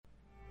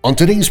On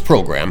today's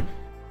program,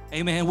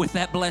 amen, with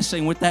that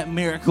blessing, with that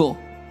miracle,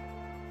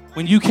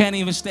 when you can't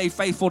even stay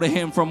faithful to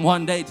Him from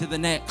one day to the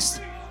next,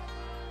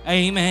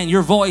 amen,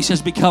 your voice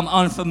has become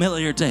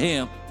unfamiliar to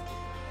Him.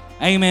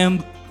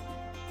 Amen.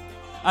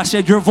 I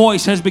said your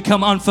voice has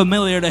become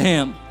unfamiliar to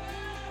Him.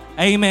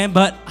 Amen.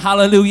 But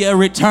hallelujah,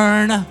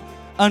 return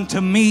unto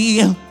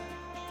me,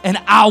 and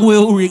I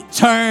will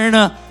return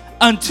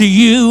unto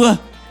you.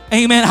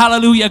 Amen.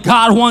 Hallelujah.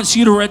 God wants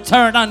you to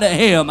return unto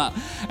Him.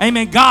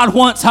 Amen. God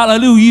wants,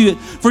 hallelujah,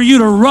 for you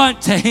to run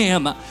to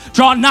Him.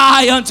 Draw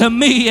nigh unto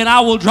me, and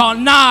I will draw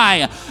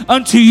nigh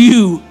unto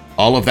you.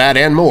 All of that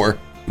and more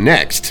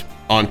next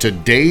on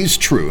Today's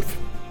Truth.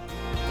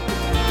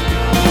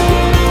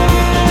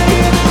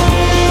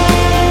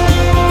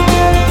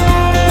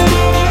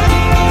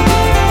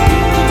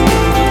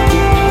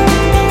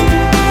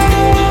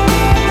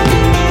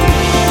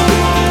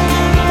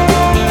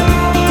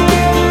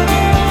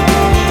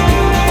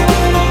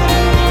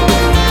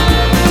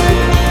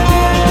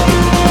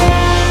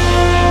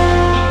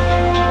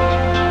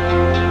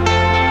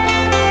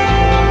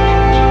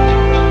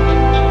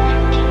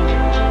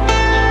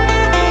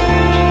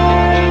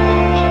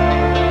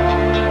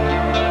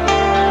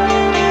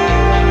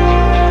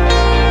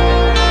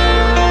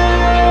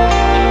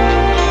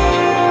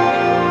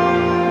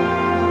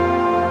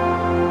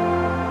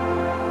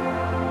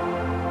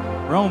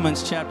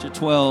 Romans chapter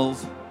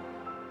 12,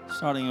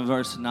 starting in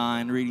verse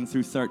 9, reading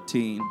through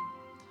 13.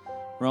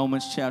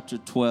 Romans chapter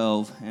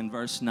 12 and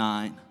verse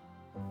 9.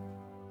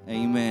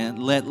 Amen.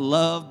 Let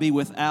love be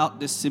without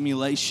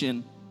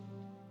dissimulation.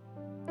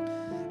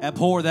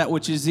 Abhor that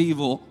which is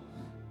evil.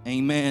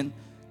 Amen.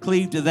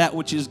 Cleave to that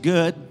which is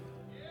good.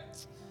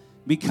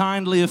 Be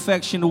kindly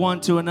affectionate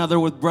one to another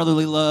with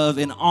brotherly love,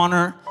 in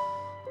honor,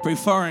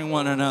 preferring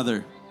one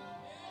another.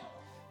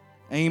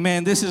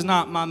 Amen. This is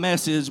not my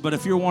message, but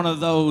if you're one of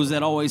those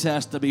that always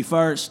has to be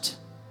first,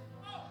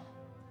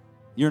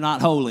 you're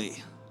not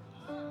holy.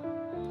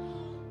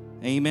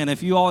 Amen.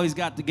 If you always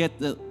got to get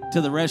to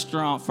the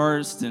restaurant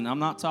first, and I'm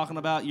not talking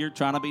about you're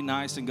trying to be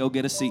nice and go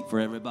get a seat for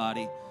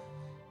everybody.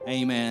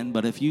 Amen.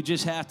 But if you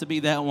just have to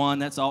be that one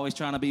that's always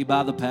trying to be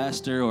by the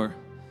pastor or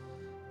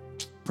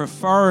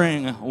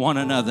preferring one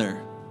another,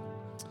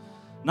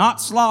 not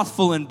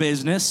slothful in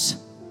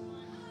business,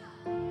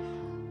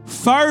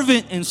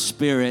 fervent in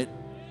spirit,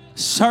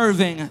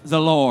 serving the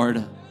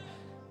Lord.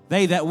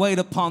 They that wait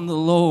upon the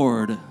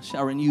Lord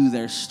shall renew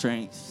their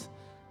strength.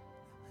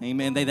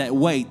 Amen. They that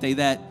wait, they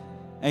that,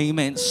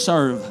 amen,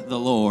 serve the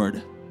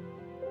Lord.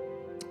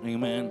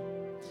 Amen.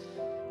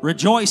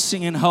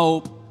 Rejoicing in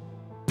hope,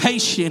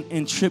 patient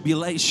in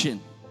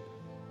tribulation.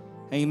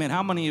 Amen.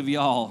 How many of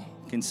y'all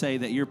can say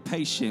that you're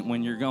patient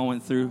when you're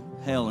going through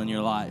hell in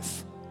your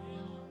life?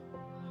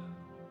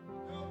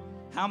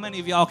 How many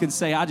of y'all can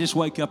say, I just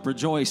wake up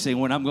rejoicing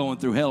when I'm going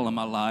through hell in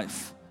my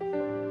life?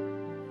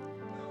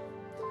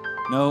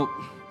 Nope.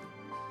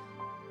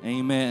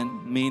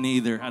 Amen. Me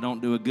neither. I don't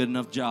do a good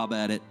enough job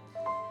at it.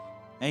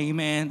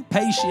 Amen.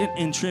 Patient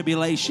in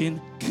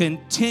tribulation,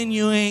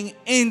 continuing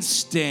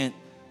instant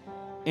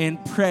in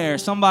prayer.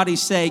 Somebody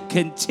say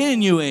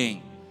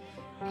continuing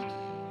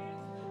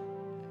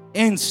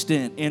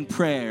instant in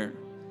prayer.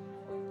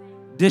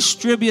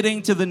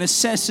 Distributing to the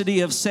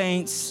necessity of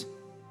saints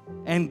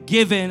and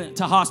given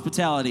to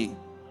hospitality.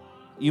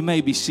 You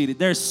may be seated.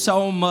 There's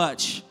so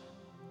much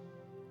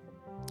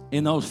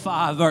in those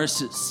 5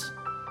 verses.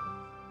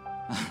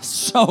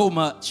 So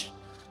much.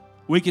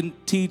 We can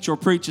teach or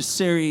preach a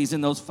series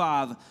in those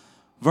 5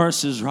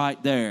 verses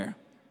right there.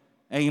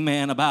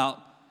 Amen. About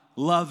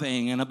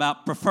loving and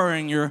about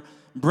preferring your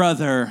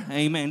brother.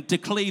 Amen. To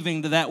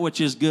cleaving to that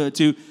which is good.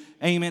 To,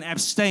 amen,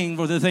 abstain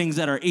for the things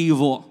that are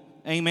evil.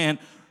 Amen.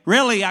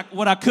 Really,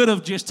 what I could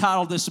have just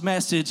titled this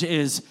message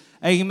is,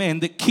 amen,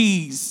 the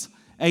keys,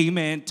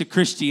 amen, to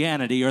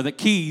Christianity, or the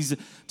keys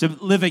to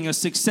living a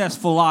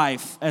successful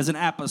life as an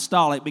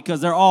apostolic,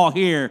 because they're all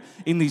here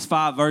in these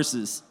 5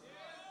 verses.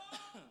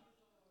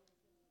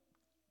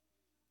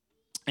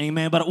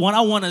 Amen. But when I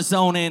want to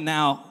zone in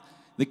now,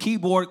 the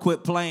keyboard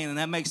quit playing, and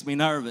that makes me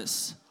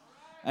nervous.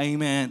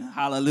 Amen.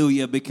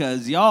 Hallelujah.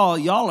 Because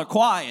y'all are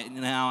quiet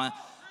now.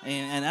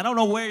 And I don't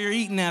know where you're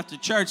eating after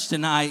church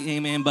tonight.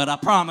 Amen. But I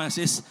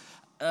promise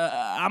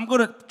I'm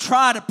going to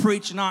try to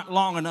preach not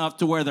long enough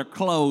to where they're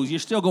closed.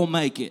 You're still going to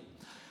make it.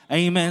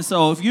 Amen.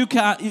 So if you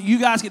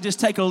guys could just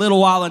take a little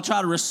while and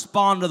try to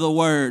respond to the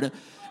word.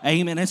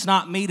 Amen. It's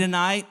not me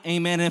tonight.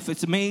 Amen. If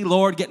it's me,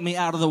 Lord, get me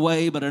out of the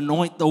way, but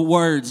anoint the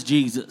words,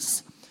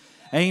 Jesus.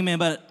 Amen.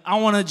 But I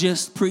want to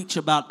just preach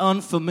about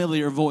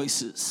unfamiliar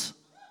voices.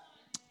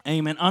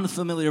 Amen.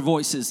 Unfamiliar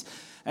voices.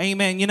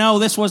 Amen. You know,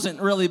 this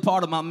wasn't really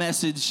part of my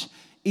message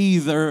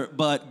either,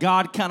 but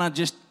God kind of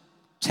just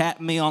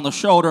tapped me on the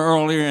shoulder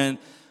earlier and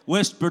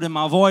whispered in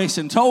my voice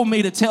and told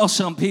me to tell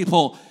some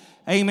people,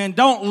 amen,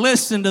 don't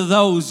listen to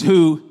those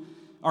who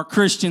are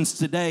Christians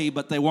today,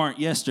 but they weren't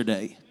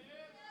yesterday.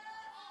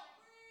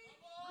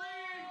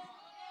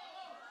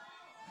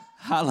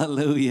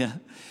 Hallelujah.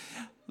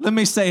 Let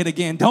me say it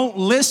again. Don't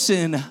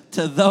listen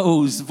to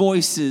those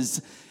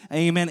voices,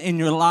 amen, in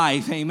your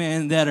life,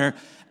 amen, that are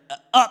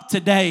up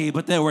today,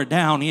 but they were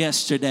down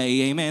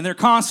yesterday, amen. They're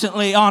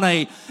constantly on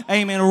a,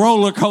 amen,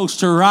 roller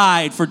coaster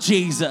ride for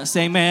Jesus,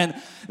 amen.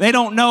 They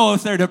don't know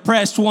if they're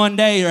depressed one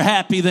day or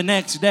happy the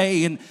next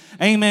day, and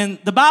amen.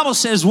 The Bible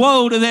says,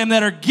 woe to them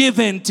that are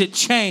given to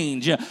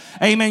change,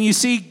 amen. You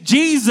see,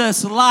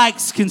 Jesus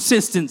likes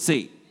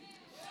consistency.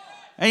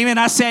 Amen.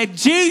 I said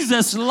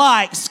Jesus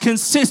likes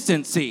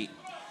consistency.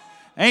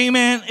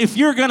 Amen. If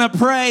you're going to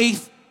pray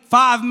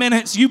 5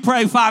 minutes, you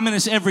pray 5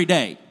 minutes every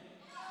day.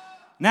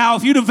 Now,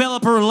 if you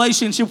develop a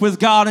relationship with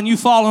God and you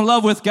fall in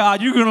love with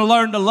God, you're going to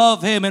learn to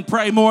love Him and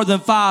pray more than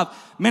 5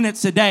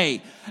 minutes a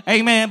day.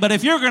 Amen. But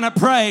if you're going to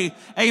pray,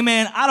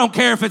 amen, I don't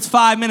care if it's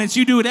 5 minutes.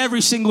 You do it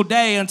every single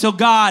day until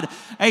God,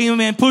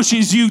 amen,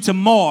 pushes you to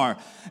more.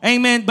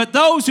 Amen. But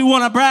those who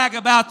want to brag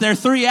about their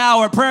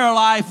 3-hour prayer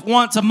life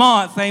once a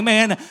month,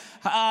 amen,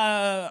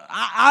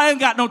 I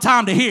ain't got no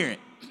time to hear it.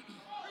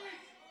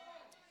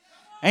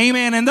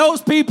 Amen. And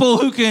those people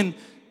who can...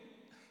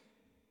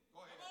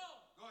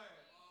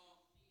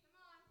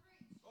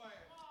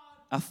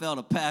 I felt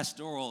a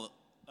pastoral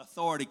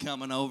authority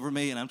coming over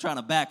me, and I'm trying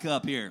to back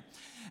up here.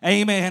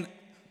 Amen.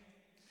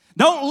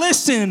 Don't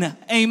listen,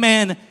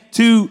 amen,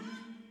 to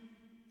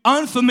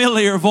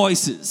unfamiliar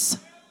voices.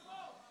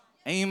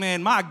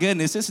 Amen. My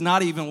goodness, it's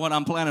not even what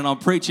I'm planning on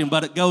preaching,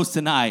 but it goes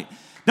tonight.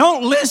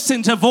 Don't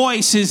listen to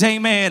voices,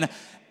 amen,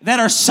 that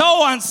are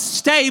so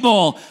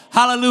unstable,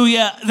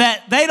 hallelujah,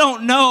 that they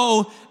don't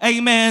know,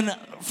 amen,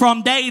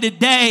 from day to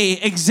day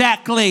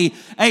exactly,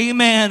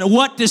 amen,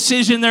 what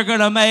decision they're going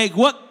to make,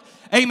 what,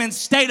 amen,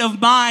 state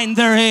of mind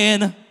they're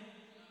in.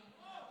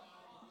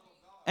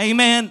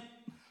 Amen.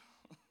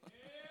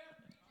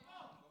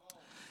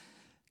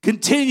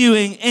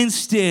 Continuing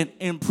instant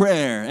in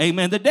prayer.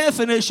 Amen. The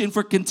definition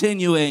for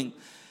continuing,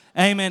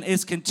 amen,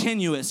 is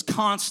continuous,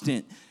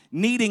 constant,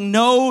 needing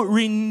no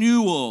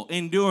renewal,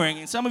 enduring.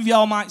 And some of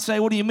y'all might say,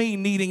 what do you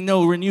mean needing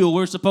no renewal?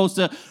 We're supposed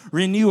to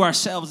renew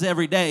ourselves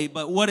every day.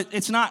 But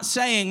it's not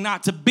saying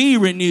not to be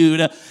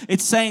renewed.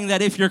 It's saying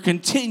that if you're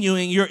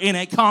continuing, you're in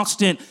a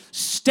constant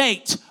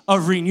state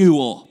of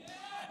renewal.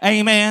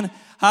 Amen.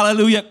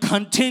 Hallelujah.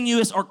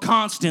 Continuous or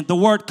constant. The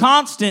word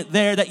constant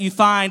there that you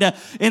find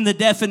in the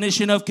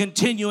definition of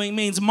continuing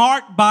means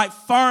marked by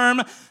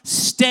firm,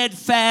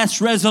 steadfast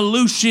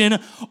resolution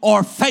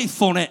or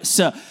faithfulness.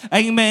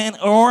 Amen.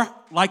 Or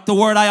like the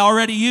word I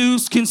already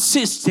used,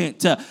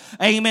 consistent.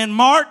 Amen.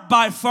 Marked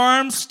by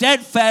firm,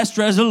 steadfast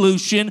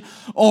resolution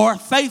or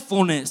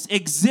faithfulness,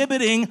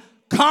 exhibiting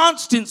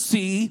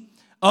constancy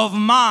of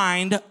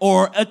mind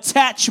or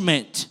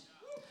attachment.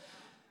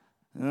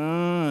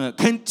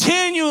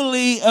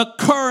 Continually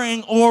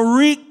occurring or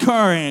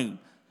recurring,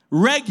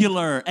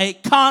 regular, a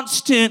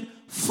constant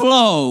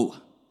flow.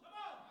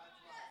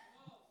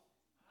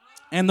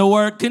 And the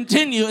word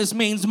continuous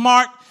means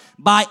marked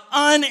by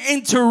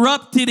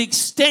uninterrupted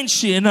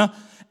extension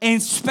in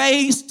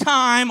space,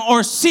 time,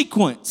 or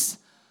sequence.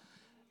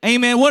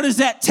 Amen. What does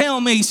that tell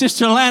me,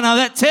 Sister Lana?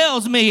 That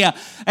tells me,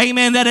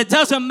 amen, that it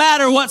doesn't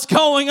matter what's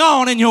going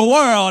on in your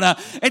world.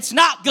 It's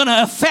not going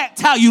to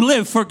affect how you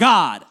live for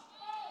God.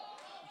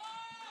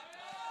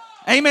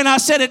 Amen. I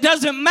said it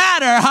doesn't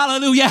matter,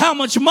 hallelujah, how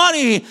much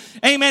money,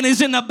 amen,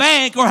 is in the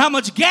bank or how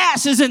much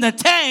gas is in the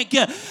tank.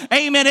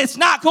 Amen. It's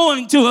not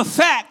going to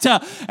affect,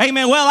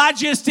 amen, well, I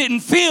just didn't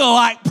feel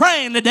like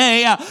praying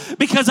today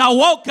because I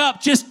woke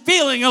up just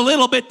feeling a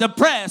little bit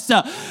depressed.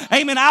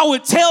 Amen. I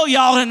would tell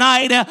y'all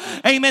tonight,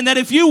 amen, that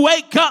if you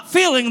wake up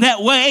feeling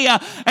that way,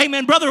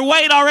 amen, Brother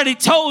Wade already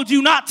told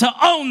you not to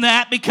own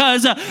that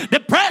because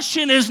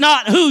depression is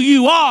not who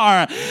you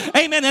are.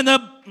 Amen. And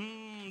the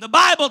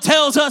Bible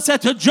tells us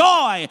that the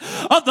joy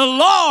of the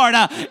Lord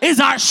is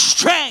our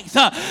strength.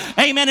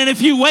 Amen. And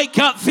if you wake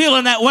up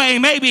feeling that way,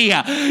 maybe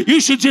you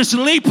should just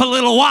leap a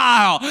little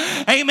while.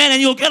 Amen.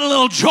 And you'll get a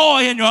little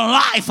joy in your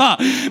life.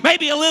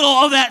 Maybe a little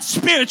of that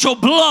spiritual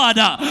blood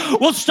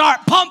will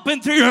start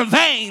pumping through your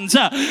veins.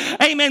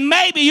 Amen.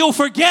 Maybe you'll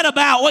forget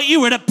about what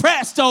you were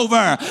depressed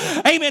over.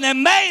 Amen.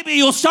 And maybe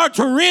you'll start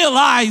to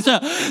realize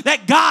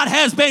that God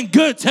has been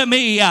good to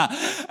me.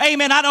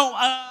 Amen.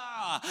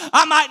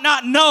 I might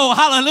not know,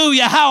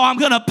 hallelujah, how I'm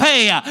going to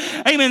pay,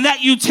 amen,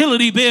 that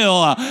utility bill.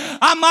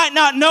 I might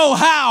not know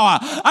how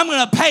I'm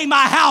going to pay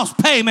my house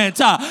payment.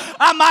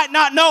 I might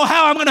not know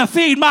how I'm going to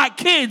feed my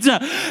kids,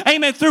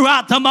 amen,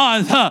 throughout the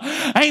month.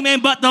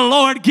 Amen, but the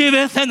Lord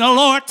giveth and the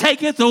Lord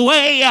taketh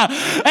away.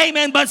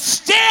 Amen, but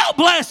still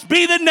blessed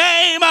be the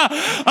name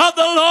of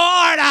the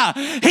Lord.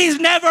 He's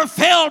never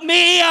failed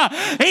me.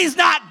 He's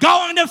not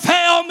going to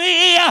fail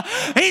me.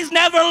 He's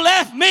never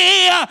left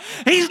me.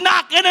 He's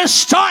not going to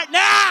start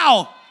now.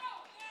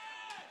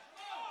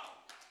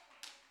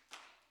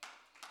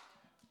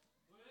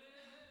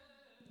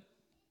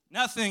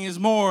 Nothing is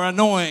more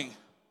annoying.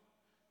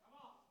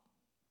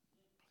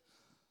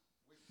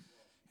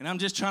 And I'm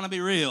just trying to be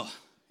real.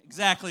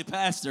 Exactly,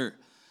 Pastor.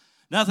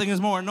 Nothing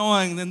is more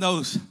annoying than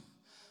those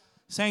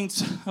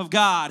saints of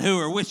God who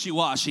are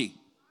wishy-washy.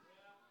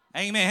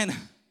 Amen.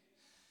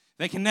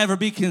 They can never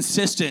be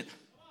consistent.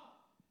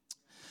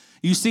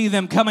 You see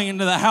them coming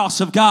into the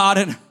house of God,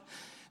 and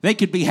they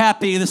could be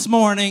happy this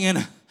morning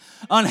and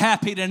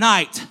unhappy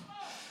tonight.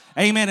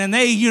 Amen. And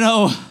they,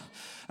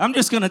 I'm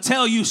just going to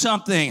tell you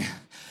something.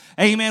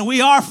 Amen.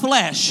 We are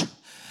flesh.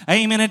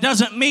 Amen. It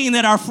doesn't mean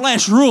that our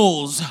flesh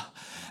rules.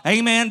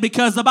 Amen.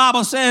 Because the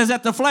Bible says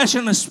that the flesh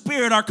and the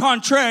spirit are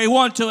contrary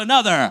one to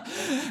another.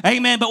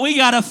 Amen. But we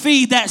got to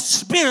feed that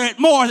spirit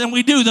more than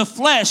we do the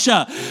flesh.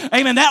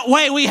 Amen. That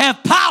way we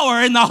have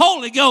power in the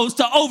Holy Ghost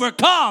to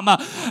overcome,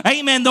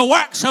 amen, the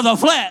works of the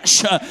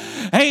flesh.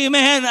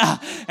 Amen.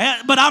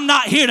 But I'm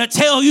not here to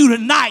tell you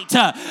tonight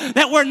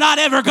that we're not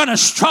ever going to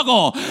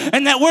struggle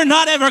and that we're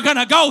not ever going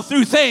to go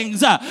through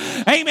things.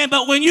 Amen.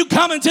 But when you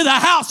come into the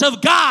house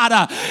of God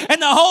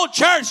and the whole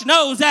church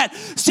knows that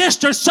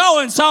sister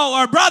so-and-so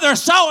or brother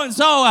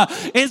so-and-so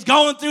is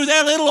going through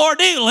their little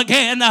ordeal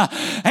again.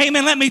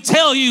 Amen. Let me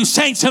tell you,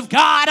 saints of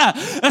God,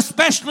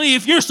 especially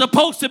if you're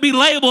supposed to be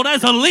labeled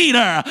as a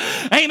leader.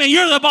 Amen.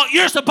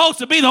 You're supposed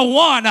to be the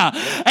one,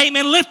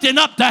 amen, lifting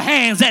up the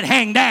hands that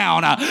hang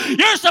down.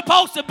 You're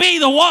supposed to be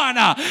the one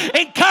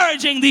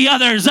encouraging the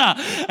others.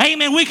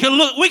 Amen. We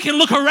can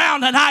look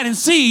around tonight and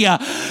see,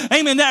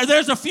 amen,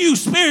 there's a few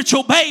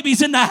spiritual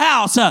babies in the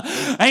house.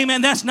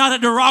 Amen. That's not a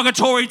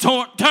derogatory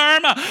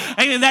term.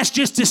 Amen. That's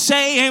just to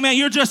say, amen,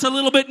 you're just a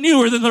little bit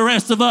newer than the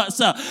rest of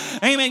us.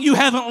 Amen. You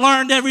haven't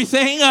learned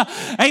everything.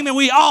 Amen.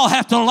 We all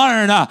have to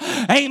learn.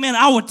 Amen.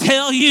 I would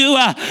tell you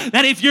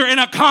that if you're in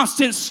a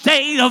constant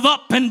state of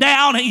up and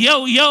down and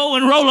yo-yo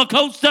and roller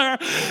coaster,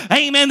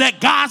 amen, that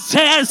God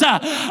says,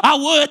 I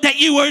would that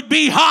you would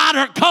be hot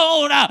or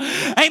cold.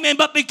 Amen.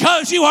 But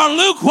because you are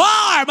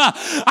lukewarm,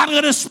 I'm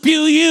going to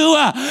spew you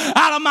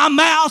out of my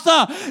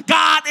mouth.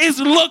 God is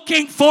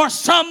looking for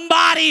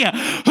somebody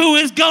who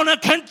is going to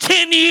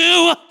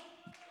continue.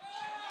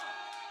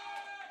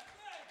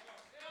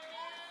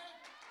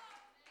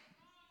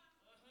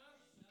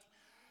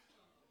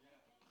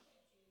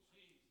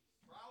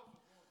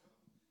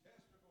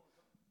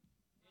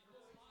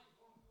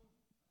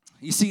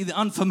 You see, the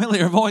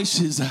unfamiliar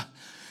voices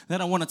that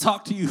I want to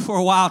talk to you for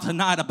a while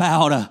tonight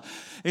about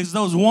is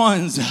those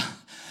ones,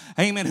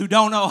 amen, who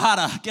don't know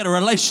how to get a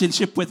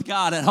relationship with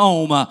God at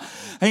home.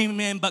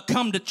 Amen. But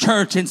come to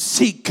church and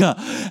seek,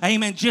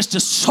 amen, just to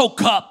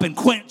soak up and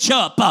quench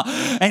up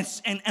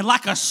and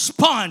like a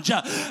sponge,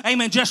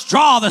 amen, just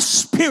draw the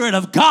Spirit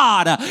of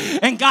God.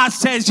 And God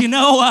says,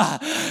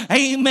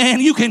 amen,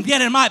 you can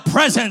get in my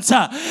presence,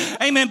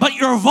 amen, but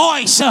your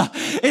voice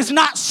is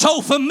not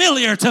so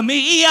familiar to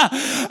me.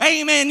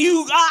 Amen.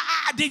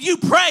 Did you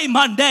pray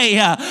Monday?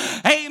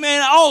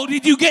 Amen. Oh,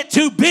 did you get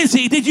too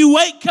busy? Did you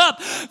wake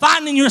up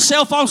finding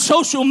yourself on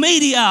social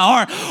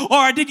media?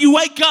 Or did you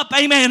wake up,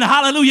 amen,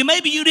 hallelujah,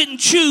 maybe you didn't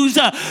choose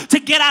to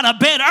get out of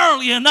bed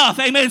early enough,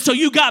 amen, so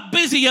you got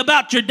busy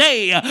about your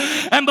day,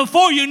 and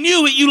before you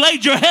knew it, you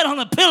laid your head on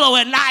the pillow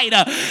at night,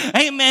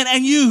 amen,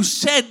 and you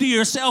said to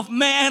yourself,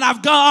 man,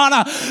 I've gone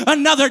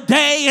another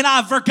day and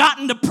I've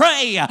forgotten to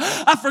pray,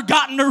 I've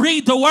forgotten to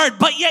read the word,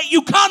 but yet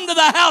you come to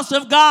the house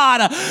of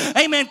God,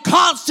 amen,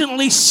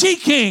 constantly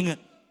seeking.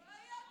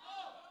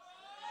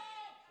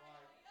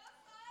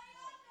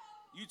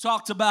 You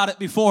talked about it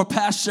before,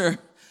 Pastor.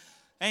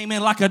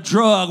 Amen, like a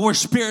drug. We're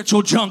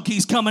spiritual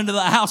junkies coming to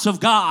the house of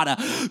God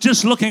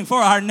just looking for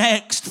our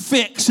next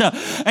fix.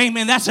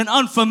 Amen, that's an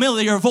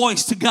unfamiliar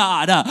voice to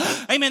God.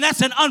 Amen,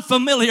 that's an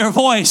unfamiliar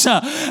voice.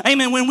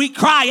 Amen, when we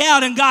cry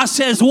out and God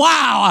says,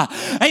 wow,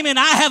 amen,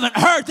 I haven't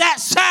heard that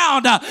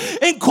sound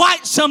in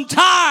quite some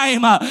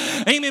time.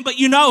 Amen, but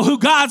you know who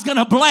God's going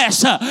to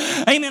bless.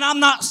 Amen, I'm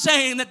not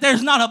saying that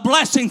there's not a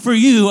blessing for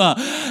you.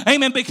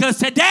 Amen, because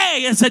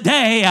today is a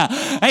day,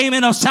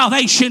 amen, of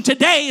salvation.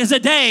 Today is a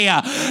day,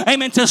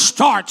 amen, to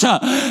start.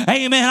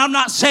 Amen. I'm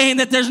not saying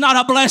that there's not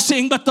a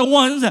blessing, but the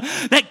ones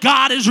that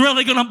God is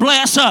really going to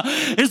bless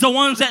is the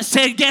ones that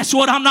said, guess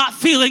what? I'm not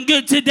feeling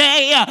good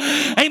today.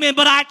 Amen.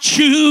 But I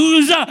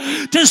choose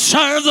to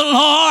serve the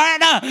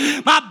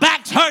Lord. My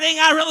back's hurting.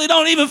 I really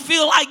don't even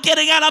feel like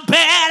getting out of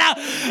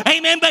bed.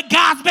 Amen. But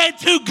God's been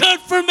too good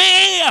for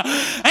me.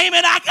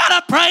 Amen. I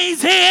got to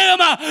praise Him.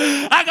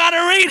 I got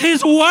to read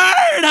His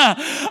Word.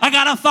 I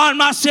got to find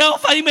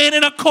myself, amen,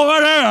 in a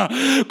corner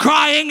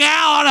crying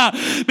out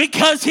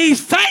because He's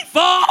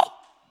faithful.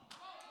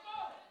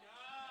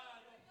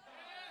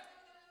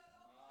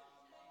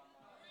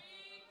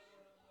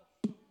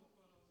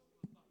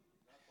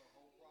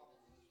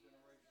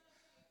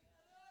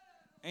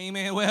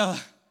 Amen. Well,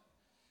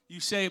 you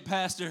say,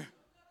 Pastor,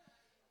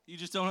 you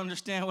just don't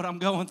understand what I'm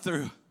going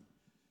through.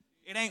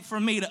 It ain't for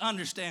me to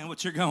understand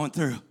what you're going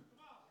through.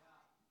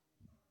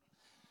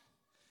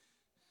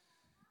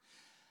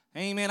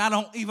 Amen. I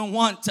don't even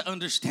want to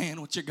understand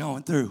what you're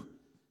going through.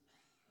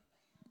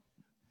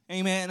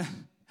 Amen.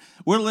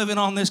 We're living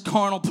on this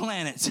carnal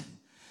planet.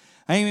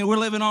 Amen. We're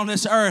living on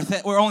this earth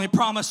that we're only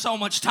promised so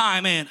much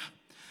time in.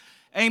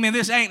 Amen.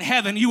 This ain't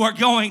heaven. You are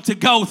going to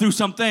go through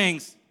some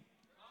things.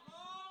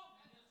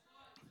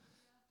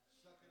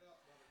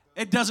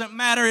 It doesn't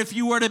matter if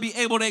you were to be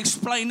able to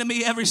explain to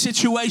me every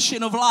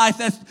situation of life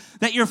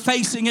that you're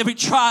facing, every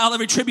trial,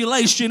 every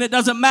tribulation. It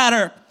doesn't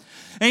matter.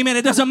 Amen.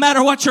 It doesn't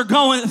matter what you're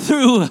going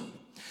through.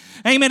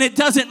 Amen. It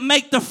doesn't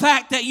make the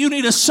fact that you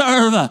need to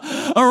serve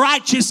a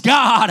righteous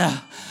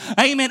God,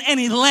 amen,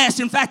 any less.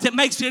 In fact, it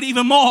makes it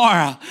even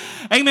more.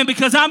 Amen.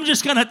 Because I'm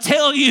just going to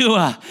tell you,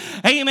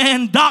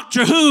 amen,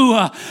 Doctor Who,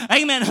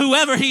 amen,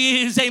 whoever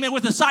he is, amen,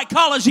 with a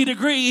psychology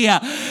degree,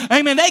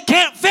 amen, they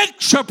can't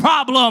fix your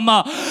problem.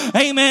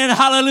 Amen.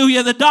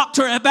 Hallelujah. The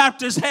doctor at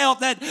Baptist Health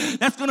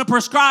that's going to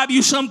prescribe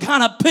you some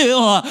kind of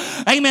pill,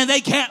 amen,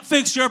 they can't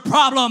fix your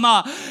problem.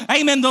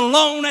 Amen. The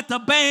loan at the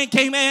bank,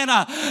 amen,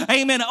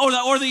 amen,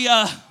 or the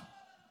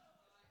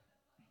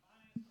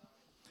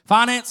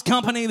finance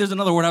company, there's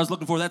another word I was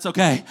looking for, that's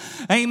okay.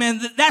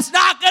 Amen. That's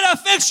not going to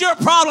fix your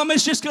problem.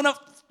 It's just going to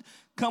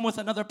come with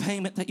another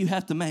payment that you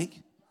have to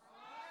make.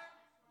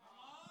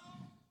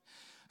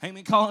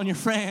 Amen. Calling your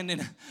friend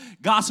and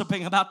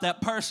gossiping about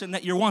that person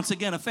that you're once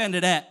again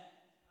offended at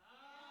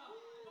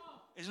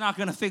is not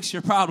going to fix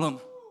your problem.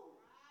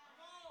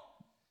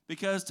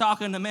 Because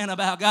talking to men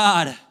about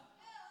God,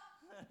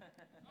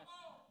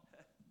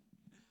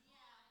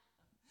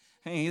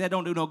 hey, that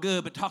don't do no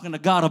good, but talking to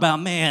God about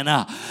man,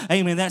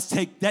 amen,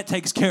 that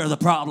takes care of the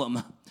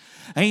problem.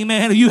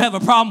 Amen. If you have a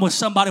problem with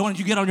somebody, why don't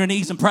you get on your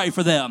knees and pray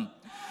for them?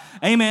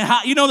 Amen.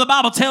 You know, the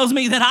Bible tells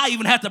me that I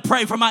even have to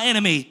pray for my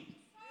enemy.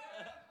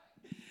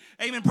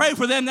 Amen. Pray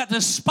for them that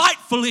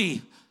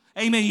despitefully,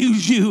 amen,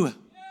 use you.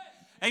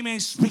 Amen.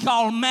 Speak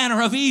all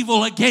manner of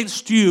evil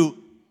against you.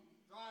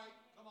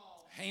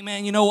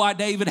 Amen. You know why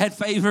David had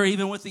favor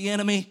even with the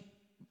enemy?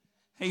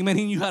 Amen.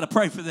 He knew how to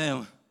pray for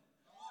them.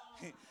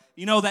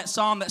 You know that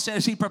psalm that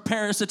says he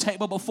prepares the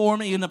table before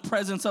me in the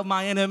presence of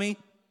my enemy?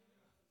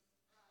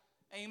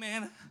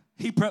 Amen.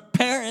 He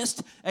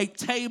prepares a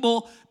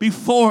table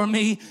before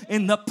me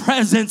in the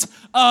presence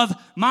of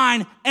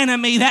mine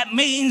enemy. That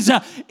means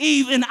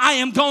even I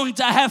am going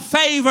to have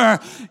favor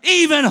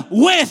even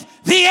with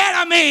the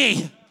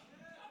enemy.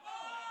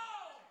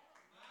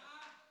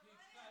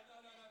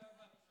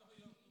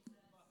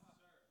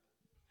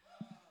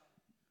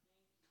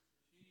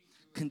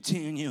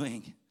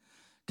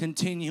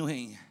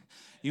 Continuing.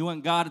 You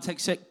want God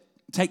to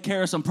take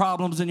care of some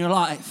problems in your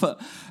life.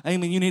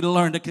 Amen. You need to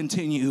learn to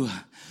continue.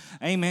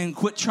 Amen.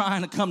 Quit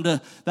trying to come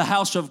to the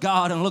house of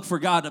God and look for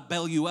God to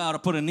bail you out or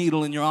put a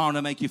needle in your arm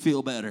to make you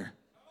feel better.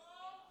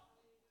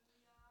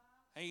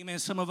 Amen.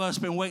 Some of us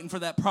have been waiting for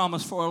that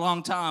promise for a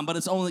long time, but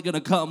it's only going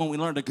to come when we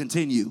learn to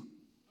continue.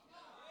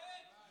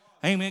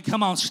 Amen.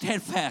 Come on,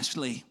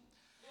 steadfastly.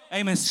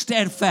 Amen.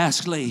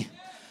 Steadfastly.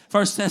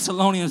 1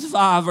 Thessalonians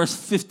 5 verse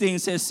 15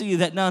 says, see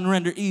that none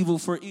render evil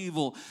for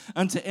evil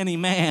unto any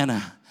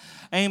man.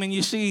 Amen.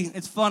 You see,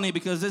 it's funny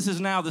because this is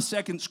now the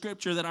second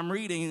scripture that I'm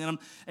reading, and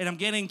I'm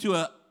getting to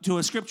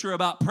a scripture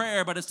about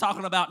prayer, but it's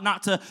talking about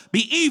not to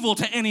be evil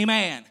to any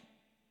man.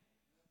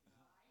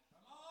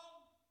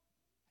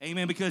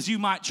 Amen. Because you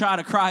might try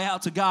to cry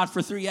out to God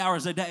for 3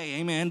 hours a day.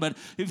 Amen. But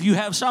if you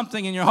have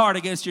something in your heart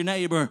against your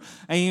neighbor,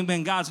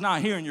 amen, God's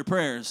not hearing your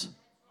prayers.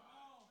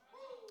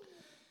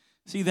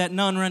 See that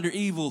none render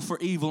evil for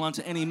evil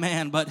unto any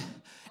man, but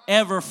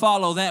ever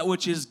follow that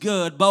which is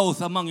good,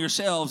 both among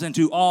yourselves and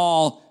to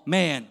all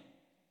men.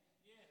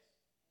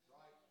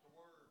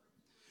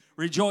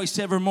 Rejoice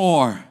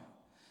evermore.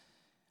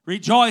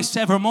 Rejoice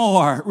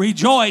evermore.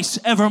 Rejoice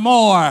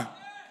evermore.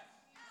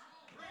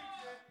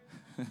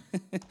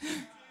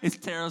 It's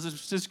terrible,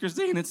 Sister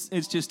Christine.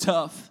 It's just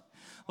tough.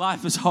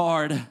 Life is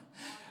hard.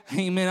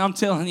 Amen. I'm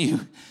telling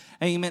you.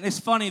 Amen. It's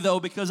funny, though,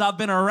 because I've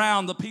been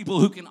around the people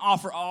who can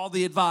offer all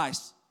the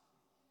advice.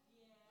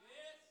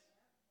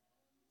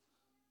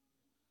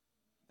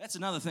 That's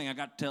another thing I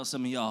got to tell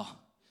some of y'all.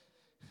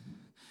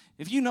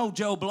 If you know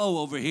Joe Blow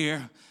over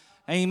here,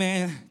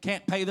 amen,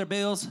 can't pay their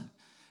bills,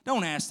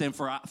 don't ask them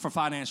for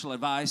financial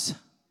advice.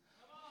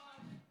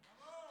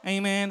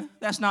 Amen.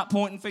 That's not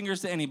pointing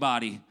fingers to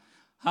anybody.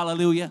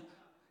 Hallelujah.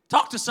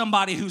 Talk to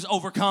somebody who's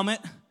overcome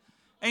it.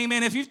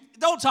 Amen. If you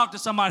don't talk to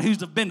somebody who's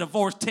been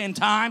divorced 10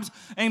 times,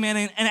 amen,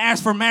 and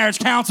ask for marriage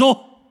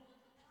counsel.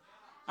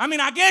 I mean,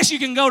 I guess you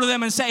can go to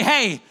them and say,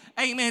 hey,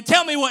 amen,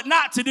 tell me what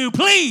not to do,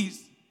 please.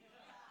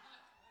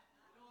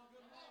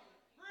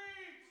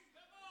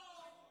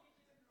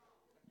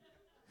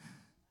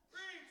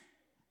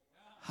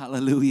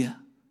 Hallelujah.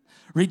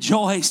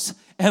 Rejoice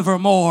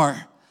evermore.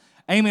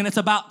 Amen. It's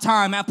about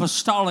time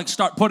apostolics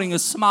start putting a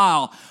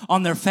smile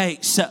on their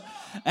face.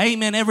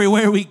 Amen.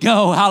 Everywhere we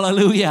go.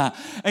 Hallelujah.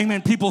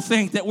 Amen. People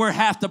think that we're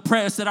half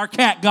depressed, that our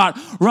cat got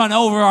run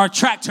over, our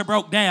tractor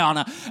broke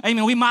down.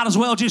 Amen. We might as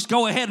well just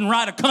go ahead and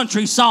write a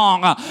country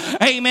song.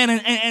 Amen.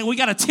 And we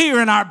got a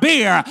tear in our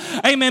beer.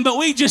 Amen. But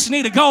we just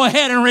need to go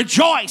ahead and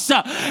rejoice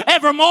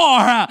evermore.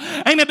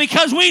 Amen.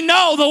 Because we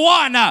know the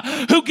one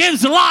who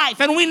gives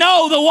life, and we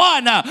know the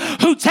one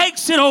who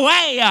takes it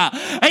away.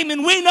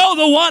 Amen. We know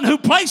the one who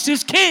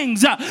places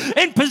kings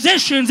in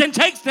positions and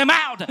takes them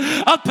out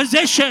of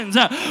positions.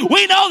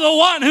 We know the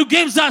one who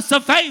gives us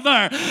the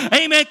favor.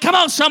 Amen. Come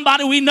on,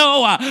 somebody. We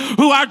know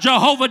who our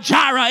Jehovah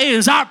Jireh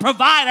is, our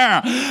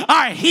provider,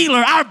 our healer,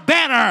 our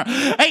banner.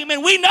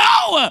 Amen. We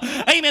know,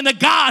 amen, the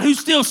God who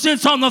still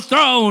sits on the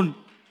throne.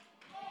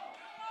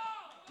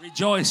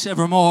 Rejoice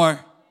evermore.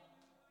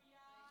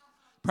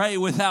 Pray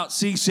without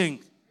ceasing.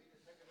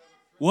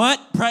 What?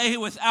 Pray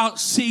without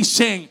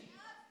ceasing.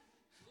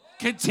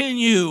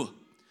 Continue.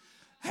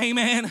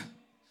 Amen.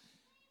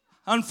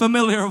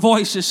 Unfamiliar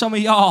voices, some of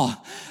y'all.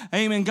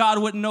 Amen. God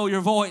wouldn't know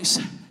your voice.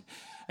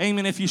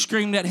 Amen. If you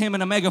screamed at him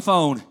in a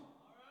megaphone.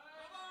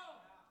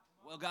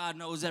 Well, God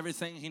knows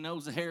everything. He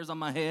knows the hairs on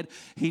my head.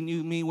 He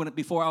knew me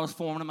before I was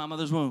formed in my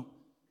mother's womb.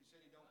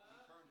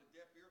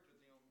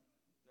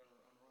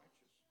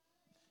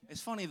 It's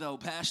funny though,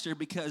 Pastor,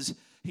 because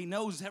he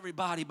knows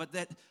everybody, but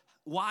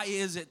why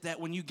is it that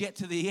when you get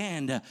to the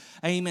end,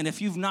 amen, if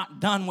you've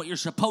not done what you're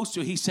supposed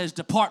to, he says,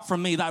 depart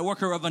from me, thy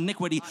worker of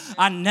iniquity,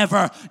 I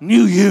never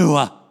knew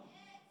you.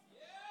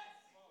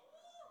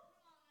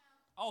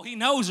 Oh, he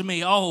knows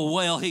me. Oh,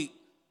 well, he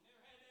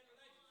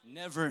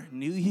never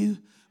knew you?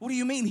 What do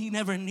you mean he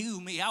never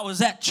knew me? I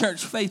was at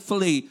church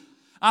faithfully.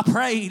 I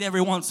prayed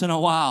every once in a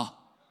while.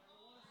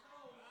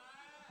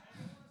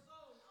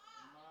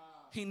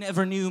 He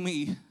never knew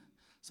me.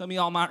 Some of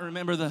y'all might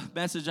remember the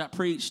message I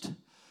preached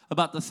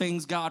about the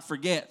things God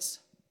forgets.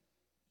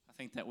 I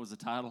think that was the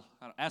title.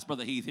 Ask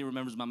Brother Heath. He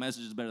remembers my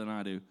messages better than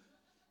I do.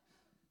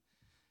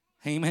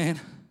 Amen.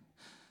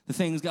 The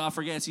things God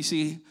forgets. You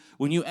see,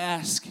 when you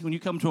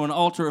come to an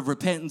altar of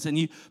repentance and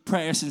you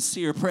pray a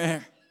sincere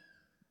prayer,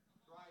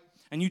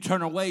 and you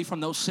turn away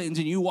from those sins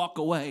and you walk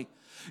away.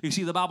 You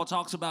see, the Bible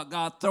talks about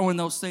God throwing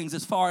those things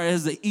as far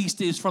as the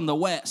east is from the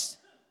west.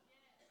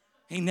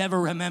 He never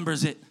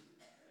remembers it.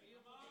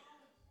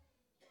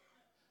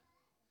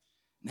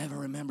 Never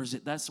remembers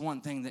it. That's one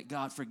thing that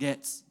God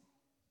forgets.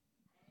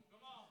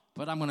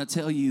 But I'm going to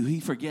tell you, he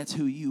forgets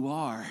who you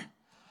are.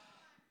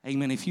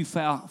 Amen. If you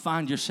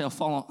find yourself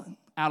falling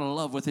out of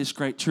love with this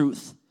great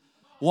truth,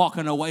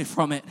 walking away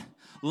from it,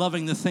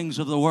 loving the things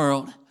of the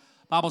world,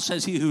 Bible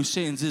says he who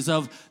sins is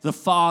of his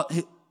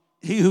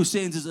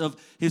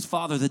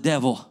father, the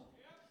devil.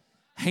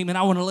 Amen.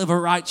 I want to live a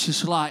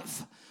righteous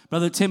life.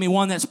 Brother Timmy,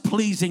 one that's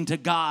pleasing to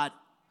God.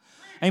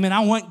 Amen. I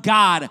want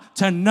God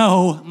to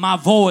know my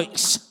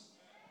voice.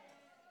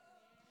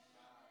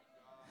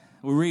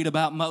 We read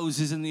about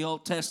Moses in the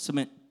Old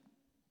Testament.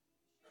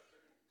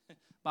 The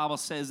Bible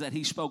says that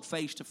he spoke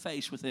face to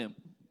face with him.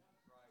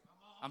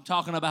 I'm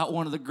talking about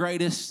one of the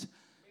greatest,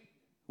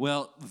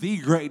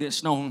 the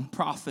greatest known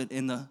prophet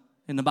in the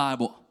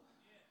Bible.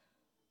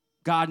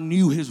 God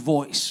knew his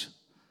voice.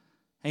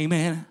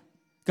 Amen.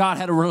 God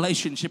had a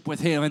relationship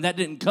with him, and that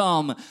didn't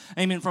come,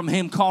 amen, from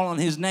him calling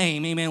his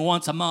name, amen,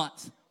 once a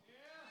month.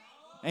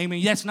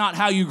 Amen. That's not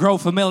how you grow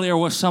familiar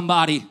with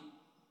somebody.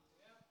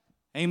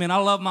 Amen. I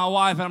love my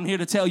wife, and I'm here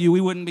to tell you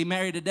we wouldn't be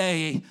married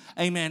today,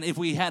 amen, if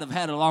we had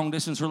a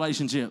long-distance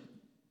relationship.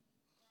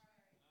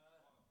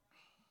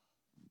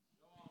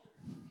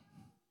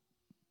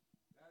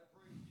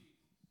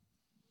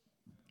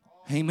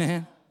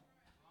 Amen.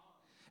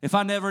 If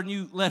I never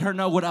let her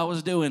know what I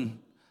was doing,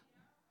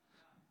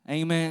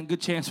 amen, good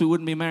chance we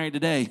wouldn't be married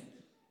today.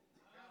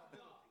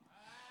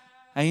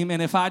 Amen.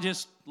 If I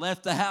just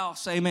left the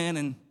house, amen,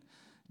 and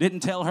didn't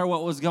tell her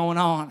what was going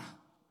on.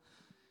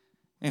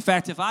 In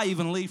fact, if I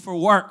even leave for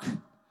work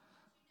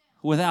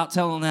without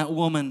telling that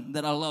woman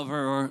that I love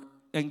her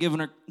and giving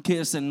her a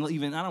kiss and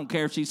leaving, I don't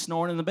care if she's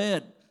snoring in the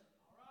bed.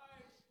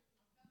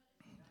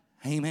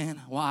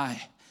 Amen. Why?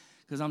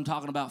 Because I'm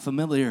talking about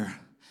familiar.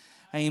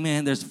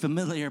 Amen. There's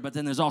familiar, but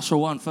then there's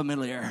also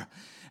unfamiliar.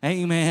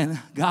 Amen.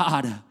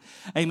 God.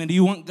 Amen. Do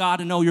you want God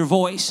to know your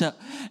voice?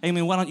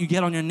 Amen. Why don't you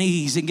get on your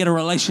knees and get a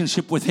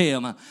relationship with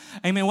him?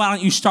 Amen. Why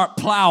don't you start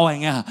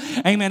plowing?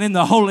 Amen. In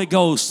the Holy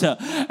Ghost.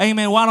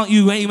 Amen. Why don't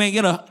you, amen,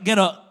 get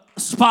a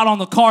spot on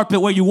the carpet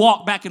where you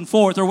walk back and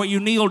forth or where you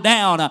kneel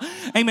down,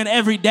 amen,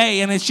 every day,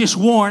 and it's just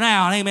worn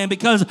out, amen,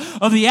 because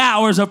of the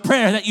hours of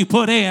prayer that you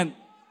put in.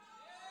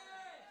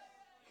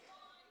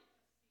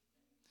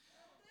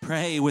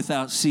 Pray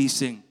without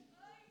ceasing.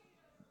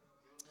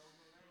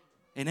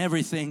 In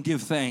everything,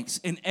 give thanks.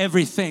 In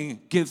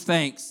everything, give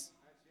thanks.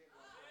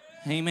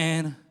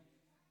 Amen.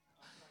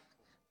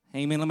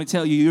 Amen. Let me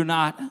tell you, you're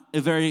not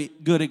a very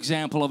good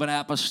example of an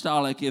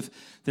apostolic if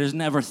there's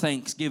never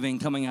thanksgiving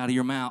coming out of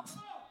your mouth.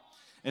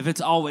 If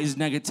it's always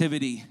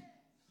negativity.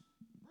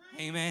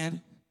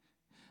 Amen.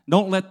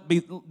 Don't let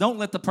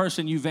the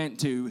person you vent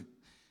to,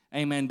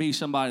 amen, be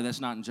somebody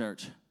that's not in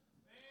church.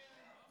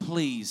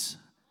 Please.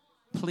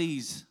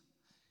 Please.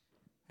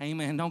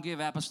 Amen. Don't give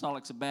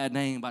apostolics a bad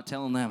name by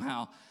telling them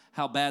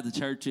how bad the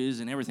church is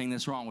and everything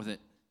that's wrong with it.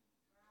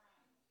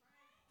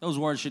 Those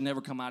words should never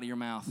come out of your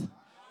mouth.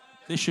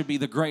 This should be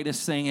the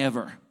greatest thing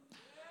ever.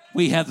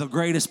 We have the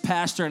greatest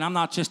pastor, and I'm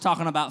not just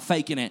talking about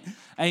faking it.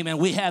 Amen.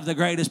 We have the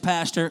greatest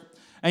pastor.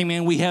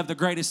 Amen. We have the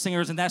greatest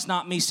singers, and that's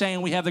not me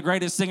saying we have the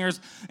greatest singers.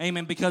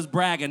 Amen. Because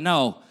bragging.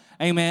 No.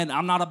 Amen.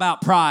 I'm not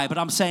about pride, but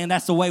I'm saying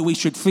that's the way we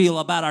should feel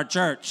about our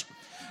church.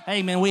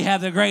 Amen. We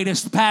have the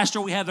greatest pastor.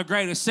 We have the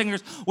greatest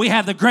singers. We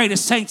have the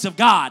greatest saints of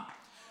God.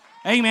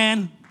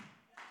 Amen.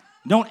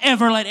 Don't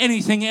ever let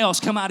anything else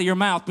come out of your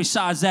mouth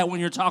besides that when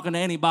you're talking to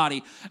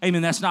anybody.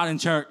 Amen. That's not in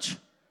church.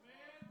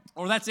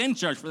 Or that's in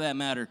church for that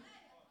matter.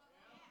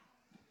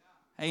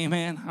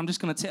 Amen. I'm just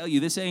going to tell you,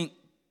 this ain't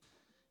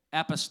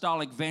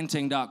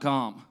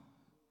apostolicventing.com.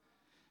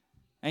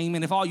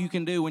 Amen. If all you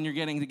can do when you're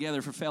getting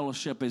together for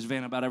fellowship is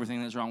vent about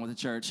everything that's wrong with the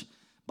church,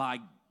 by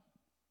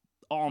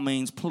all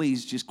means,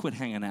 please just quit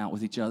hanging out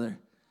with each other.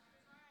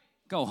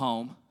 Go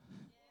home.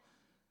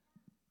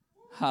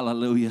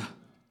 Hallelujah.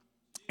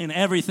 In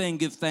everything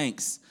give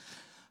thanks,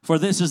 for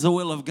this is the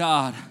will of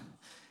God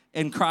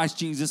in Christ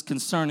Jesus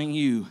concerning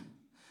you.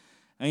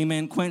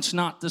 Amen. Quench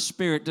not the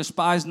spirit,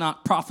 despise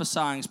not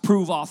prophesying,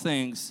 prove all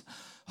things.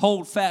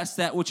 Hold fast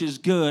that which is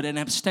good, and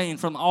abstain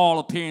from all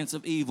appearance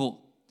of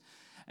evil.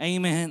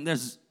 Amen.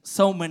 There's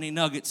so many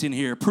nuggets in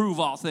here. Prove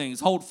all things.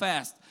 Hold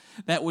fast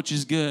that which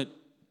is good.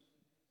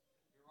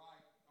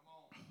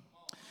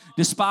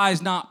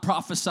 Despise not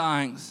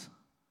prophesying.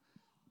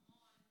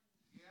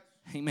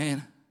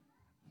 Amen.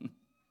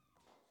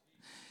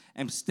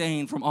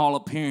 Abstain from all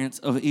appearance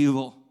of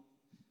evil.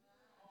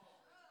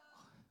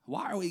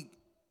 Why are we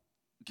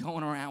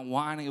going around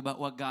whining about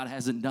what God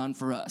hasn't done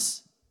for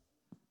us?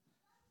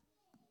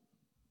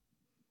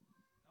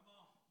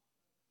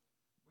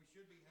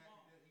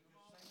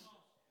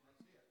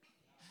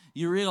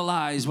 You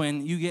realize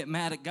when you get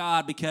mad at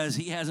God because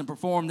he hasn't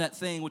performed that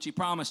thing which he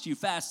promised you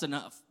fast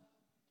enough.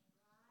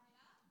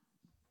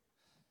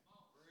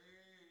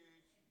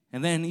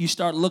 And then you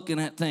start looking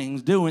at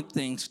things, doing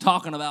things,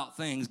 talking about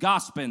things,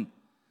 gossiping.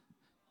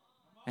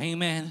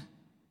 Amen.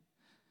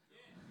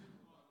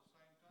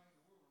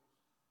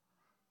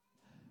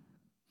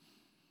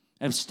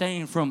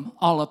 Abstain from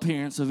all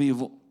appearance of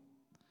evil.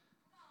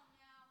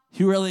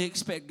 You really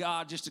expect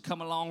God just to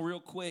come along real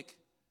quick,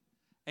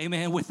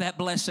 amen, with that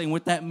blessing,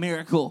 with that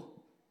miracle,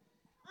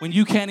 when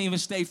you can't even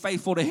stay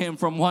faithful to him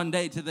from one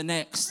day to the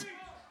next.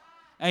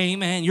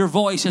 Amen. Your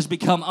voice has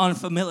become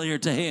unfamiliar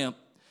to him.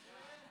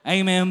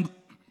 Amen.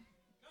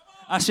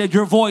 I said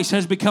your voice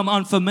has become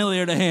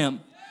unfamiliar to him.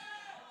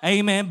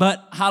 Amen.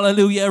 But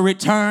hallelujah,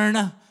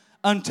 return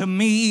unto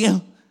me,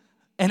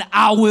 and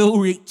I will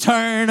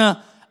return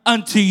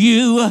unto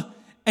you.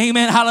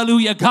 Amen.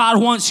 Hallelujah. God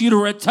wants you to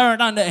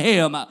return unto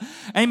him.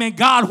 Amen.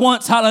 God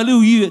wants,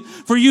 hallelujah,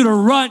 for you to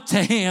run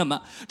to him.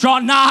 Draw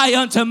nigh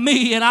unto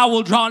me, and I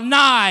will draw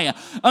nigh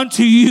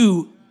unto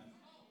you.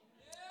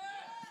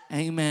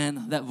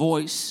 Amen. That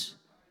voice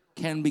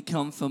can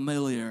become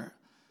familiar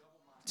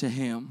to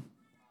him.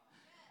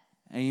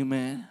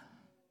 Amen.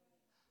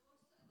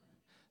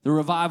 The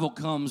revival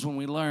comes when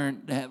we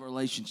learn to have a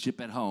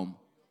relationship at home.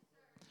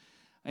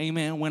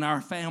 Amen. When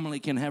our family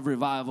can have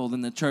revival,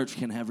 then the church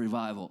can have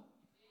revival.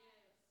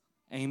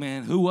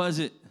 Amen. Who was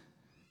it?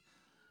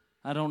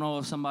 I don't know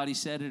if somebody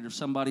said it or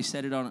somebody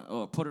said it on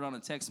or put it on a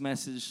text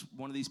message.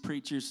 One of these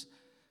preachers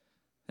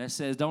that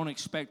says, don't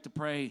expect to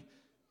pray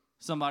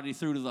somebody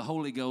through to the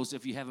Holy Ghost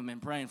if you haven't been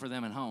praying for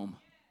them at home.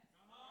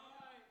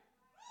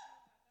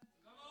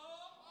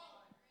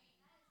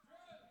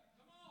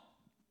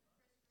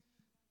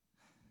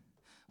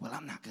 Well,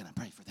 I'm not going to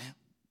pray for them.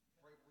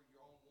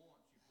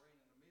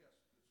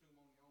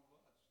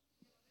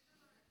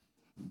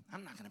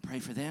 I'm not going to pray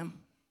for them.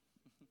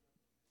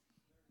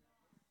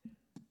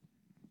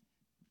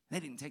 They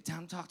didn't take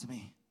time to talk to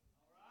me.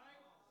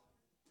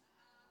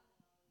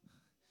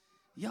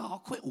 Y'all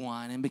quit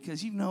whining,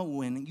 because you know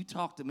when you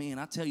talk to me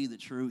and I tell you the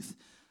truth,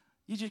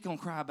 you're just going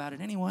to cry about it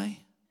anyway.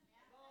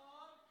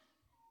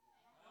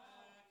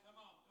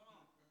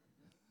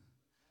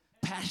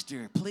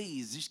 Pastor,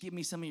 please, just give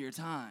me some of your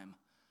time.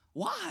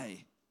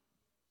 Why?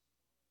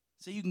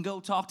 So you can go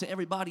talk to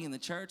everybody in the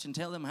church and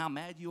tell them how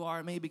mad you are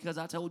at me because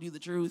I told you the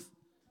truth?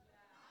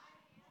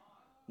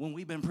 When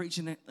we've been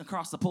preaching it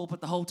across the pulpit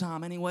the whole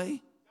time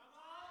anyway?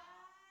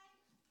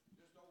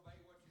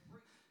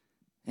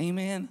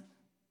 Amen.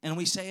 And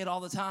we say it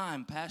all the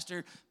time.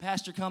 Pastor,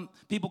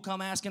 people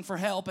come asking for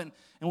help, and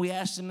we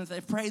ask them if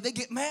they've prayed. They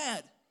get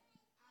mad.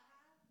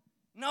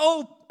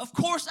 No, of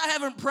course I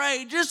haven't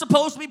prayed. You're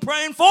supposed to be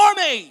praying for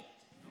me.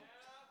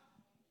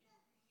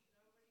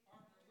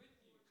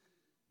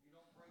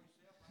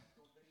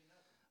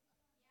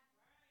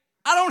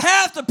 I don't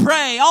have to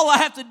pray. All I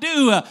have to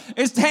do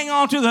is hang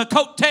on to the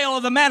coattail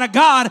of the man of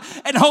God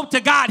and hope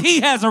to God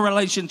he has a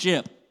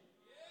relationship.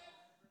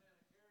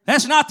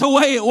 That's not the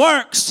way it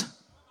works.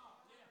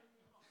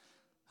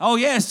 Oh,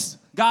 yes,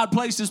 God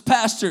places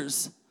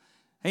pastors,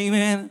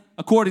 amen,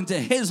 according to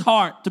his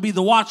heart to be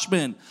the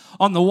watchman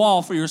on the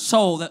wall for your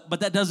soul. But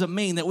that doesn't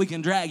mean that we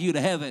can drag you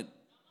to heaven.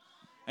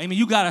 Amen.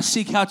 You got to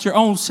seek out your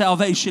own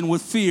salvation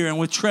with fear and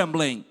with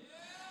trembling.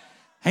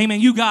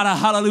 Amen. You got to,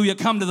 hallelujah,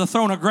 come to the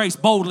throne of grace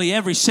boldly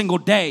every single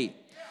day.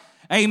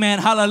 Amen.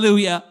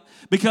 Hallelujah.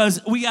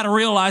 Because we got to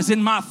realize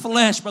in my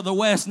flesh, Brother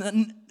West,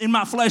 in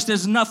my flesh,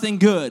 there's nothing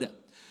good.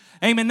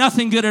 Amen.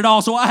 Nothing good at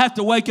all. So I have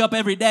to wake up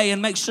every day and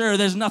make sure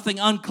there's nothing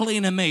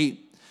unclean in me.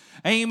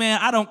 Amen.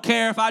 I don't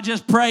care if I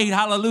just prayed,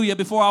 hallelujah,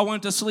 before I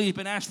went to sleep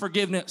and asked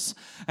forgiveness.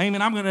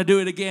 Amen. I'm going to do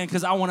it again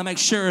because I want to make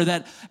sure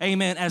that,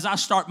 amen, as I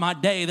start my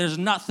day, there's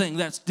nothing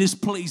that's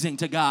displeasing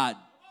to God.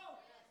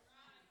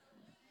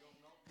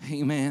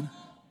 Amen.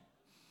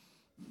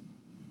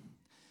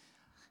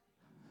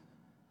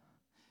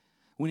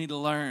 We need to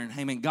learn.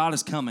 Amen. God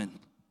is coming.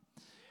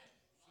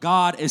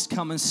 God is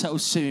coming so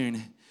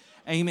soon.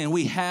 Amen.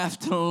 We have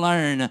to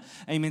learn,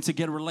 amen, to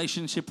get a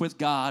relationship with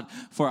God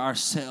for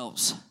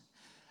ourselves.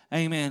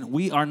 Amen.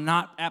 We are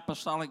not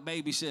apostolic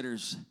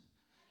babysitters.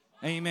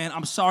 Amen.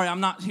 I'm sorry. I'm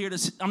not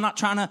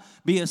trying to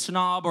be a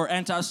snob or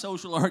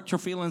antisocial or hurt your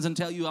feelings and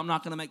tell you I'm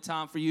not going to make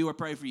time for you or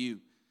pray for you.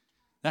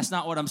 That's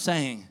not what I'm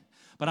saying.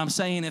 But I'm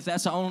saying if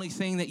that's the only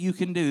thing that you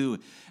can do,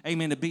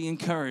 amen, to be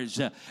encouraged,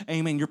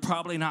 amen, you're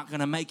probably not going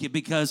to make it,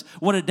 because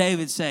what did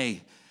David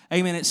say?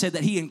 Amen. It said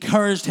that he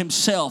encouraged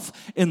himself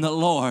in the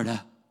Lord.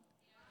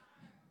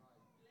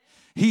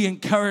 He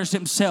encouraged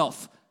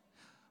himself.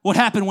 What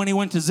happened when he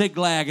went to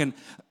Ziklag and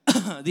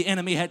the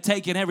enemy had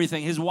taken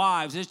everything, his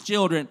wives, his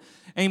children,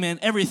 amen,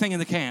 everything in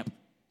the camp?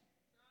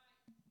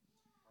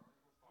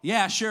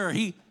 Yeah, sure,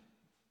 he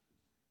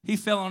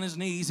fell on his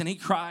knees and he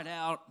cried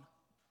out.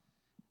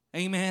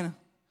 Amen.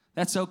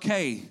 That's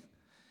okay.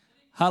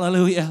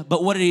 Hallelujah.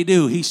 But what did he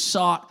do? He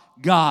sought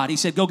God. He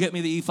said, go get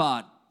me the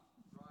ephod.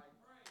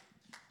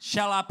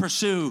 Shall I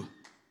pursue?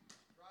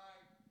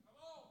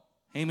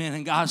 Amen.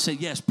 And God said,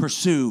 yes,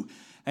 pursue.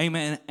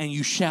 Amen. And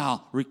you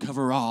shall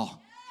recover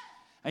all.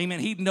 Amen.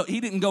 He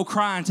didn't go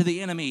crying to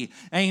the enemy.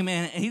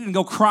 Amen. He didn't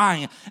go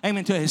crying,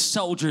 amen, to his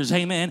soldiers.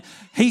 Amen.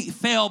 He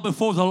fell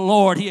before the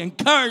Lord. He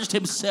encouraged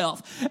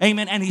himself.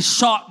 Amen. And he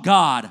sought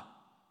God.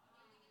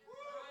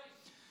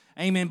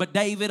 Amen. But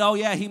David, oh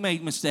yeah, he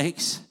made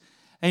mistakes.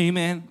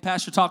 Amen.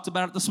 Pastor talked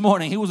about it this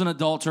morning. He was an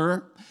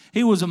adulterer.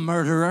 He was a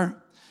murderer.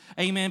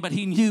 Amen. But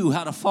he knew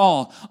how to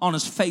fall on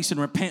his face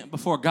and repent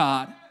before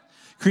God.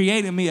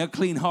 Create in me a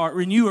clean heart.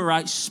 Renew a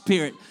right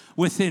spirit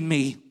within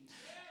me.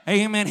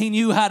 Amen. He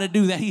knew how to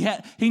do that.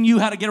 He knew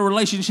how to get a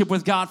relationship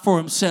with God for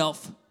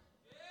himself.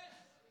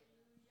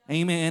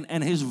 Amen.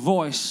 And his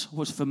voice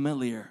was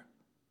familiar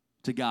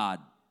to God.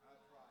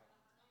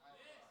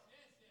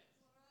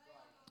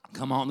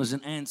 Come on, there's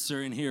an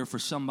answer in here for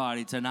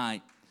somebody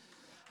tonight.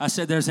 I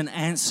said there's an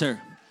answer.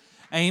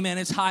 Amen.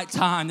 It's high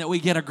time that we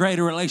get a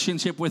greater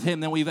relationship with him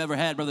than we've ever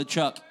had, Brother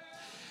Chuck.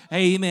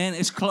 Amen.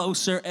 It's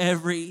closer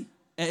every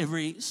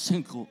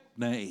single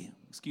day.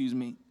 Excuse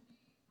me.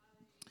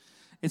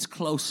 It's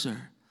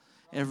closer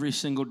every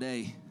single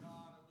day.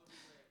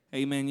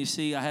 Amen. You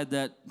see, I had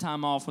that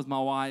time off with my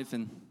wife,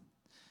 and,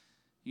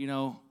 you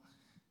know,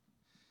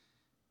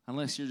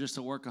 unless you're just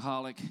a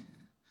workaholic,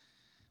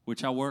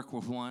 which I work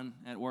with one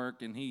at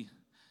work, and he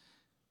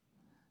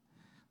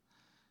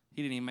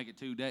didn't even make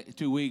it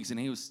 2 weeks, and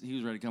he was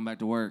ready to come back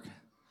to work.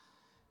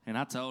 And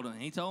I told him,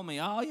 he told me,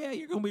 oh, yeah,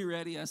 you're going to be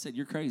ready. I said,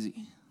 you're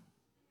crazy.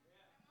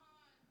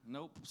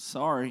 Nope,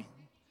 sorry.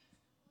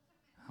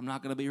 I'm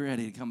not going to be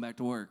ready to come back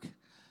to work.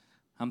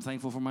 I'm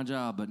thankful for my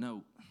job, but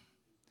no.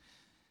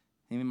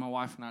 Even my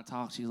wife and I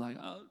talked. She's like,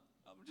 oh,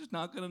 I'm just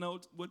not going to know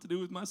what to do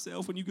with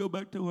myself when you go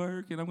back to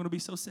work, and I'm going to be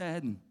so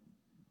sad. And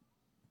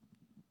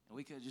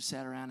we could have just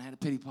sat around and had a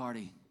pity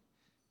party.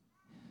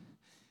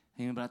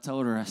 Amen. But I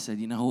told her, I said,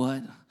 you know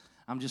what?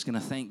 I'm just going to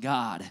thank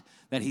God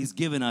that he's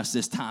given us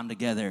this time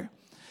together.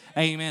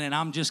 Amen. And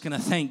I'm just going to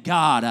thank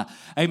God,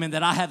 amen,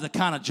 that I have the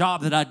kind of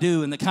job that I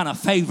do and the kind of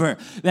favor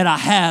that I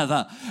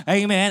have.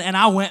 Amen. And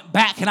I went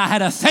back and I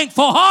had a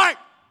thankful heart.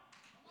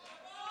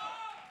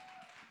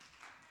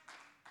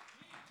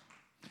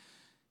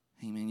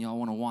 Amen. Y'all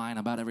want to whine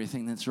about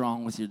everything that's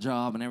wrong with your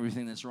job and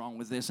everything that's wrong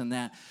with this and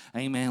that.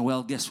 Amen.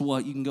 Well, guess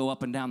what? You can go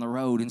up and down the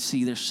road and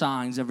see there's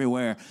signs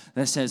everywhere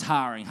that says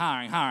hiring,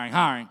 hiring, hiring,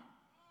 hiring.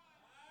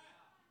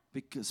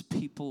 Because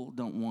people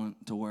don't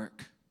want to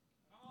work.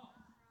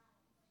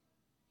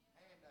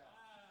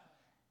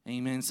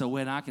 Amen. So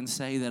when I can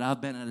say that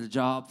I've been at a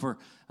job for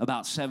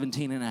about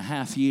 17 and a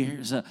half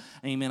years,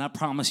 amen, I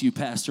promise you,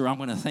 Pastor, I'm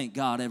going to thank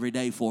God every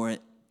day for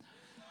it.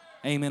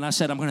 Amen. I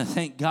said I'm going to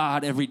thank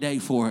God every day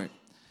for it.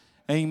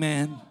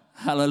 Amen.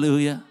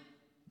 Hallelujah.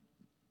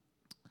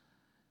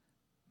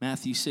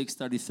 Matthew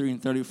 6:33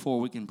 and 34,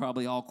 we can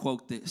probably all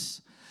quote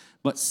this.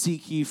 But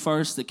seek ye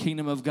first the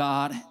kingdom of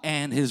God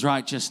and his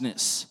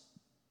righteousness.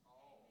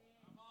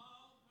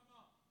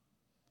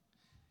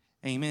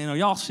 Amen. Are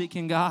y'all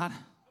seeking God?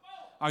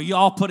 Are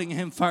y'all putting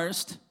him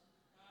first?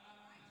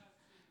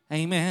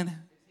 Amen.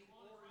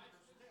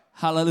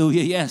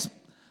 Hallelujah. Yes.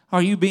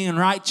 Are you being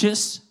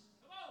righteous?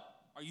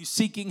 Are you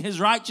seeking his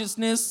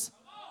righteousness?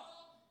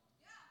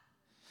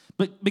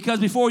 But because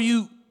before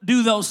you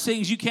do those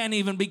things, you can't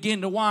even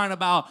begin to whine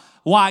about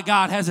why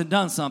God hasn't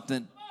done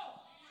something.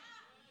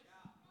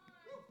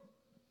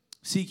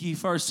 Seek ye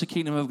first the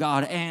kingdom of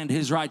God and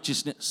his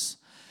righteousness,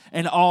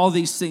 and all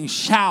these things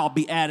shall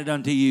be added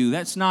unto you.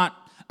 That's not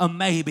a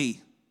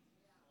maybe.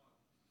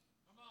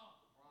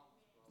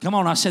 Come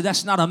on, I said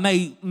that's not a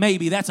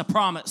maybe, that's a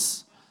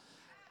promise.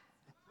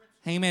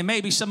 Amen.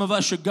 Maybe some of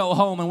us should go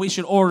home and we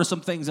should order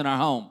some things in our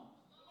home.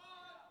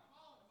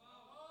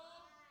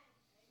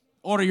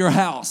 Order your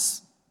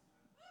house.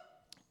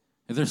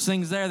 If there's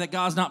things there that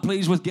God's not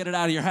pleased with, get it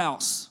out of your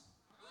house.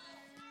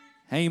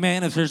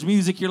 Amen. If there's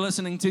music you're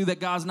listening to that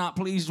God's not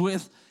pleased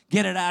with,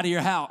 get it out of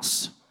your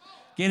house.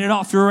 Get it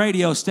off your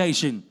radio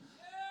station.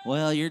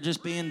 Well, you're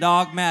just being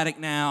dogmatic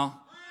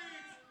now.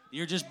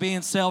 You're just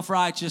being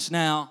self-righteous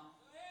now.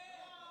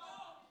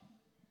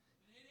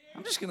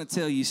 I'm just going to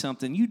tell you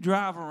something. You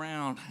drive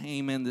around,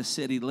 amen, the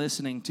city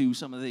listening to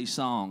some of these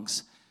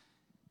songs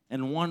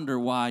and wonder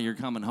why you're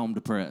coming home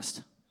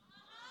depressed.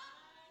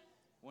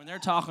 When they're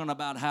talking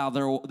about how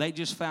they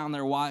just found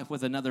their wife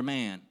with another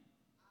man.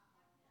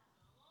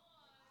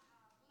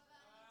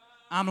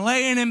 I'm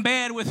laying in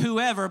bed with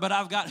whoever, but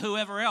I've got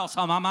whoever else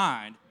on my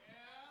mind.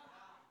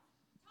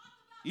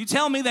 You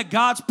tell me that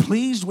God's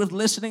pleased with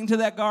listening to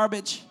that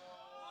garbage?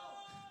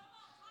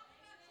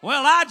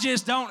 Well, I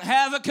just don't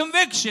have a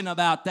conviction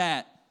about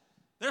that.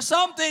 There's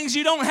some things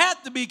you don't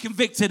have to be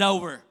convicted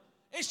over.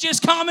 It's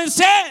just common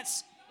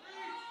sense.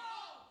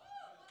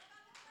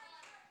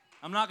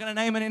 I'm not going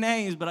to name any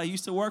names, but I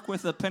used to work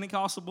with a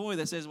Pentecostal boy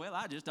that says, well,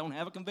 I just don't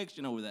have a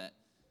conviction over that.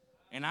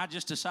 And I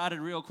just decided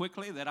real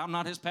quickly that I'm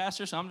not his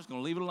pastor, so I'm just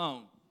going to leave it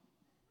alone.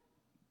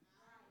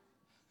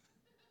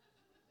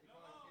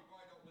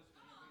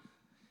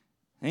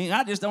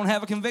 I just don't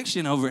have a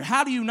conviction over it.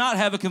 How do you not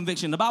have a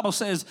conviction? The Bible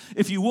says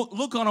if you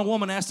look on a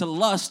woman as to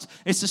lust,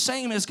 it's the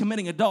same as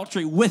committing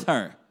adultery with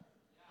her.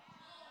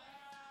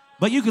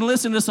 But you can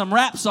listen to some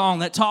rap song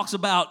that talks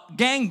about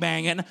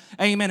gangbanging,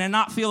 amen, and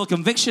not feel a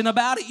conviction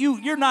about it.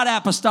 You're not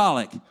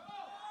apostolic.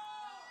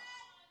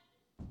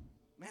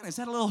 Man, is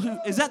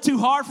that too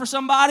hard for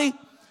somebody?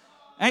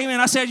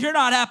 Amen. I said, you're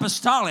not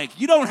apostolic.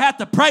 You don't have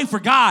to pray for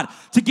God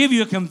to give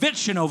you a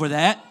conviction over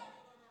that.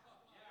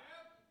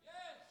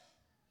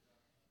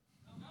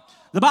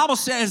 The Bible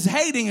says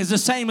hating is the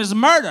same as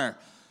murder.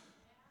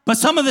 But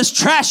some of this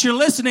trash you're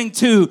listening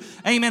to,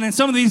 amen, and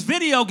some of these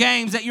video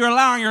games that you're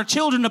allowing your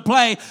children to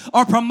play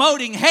are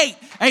promoting hate,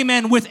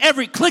 amen, with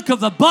every click of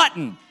the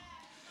button.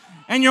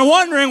 And you're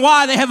wondering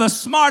why they have a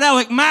smart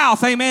aleck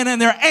mouth, amen,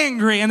 and they're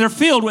angry and they're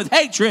filled with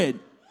hatred.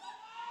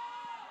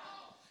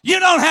 You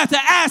don't have to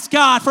ask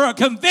God for a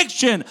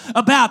conviction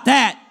about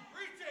that.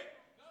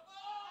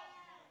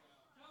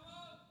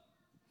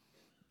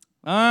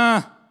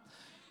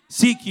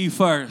 Seek you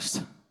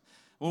first.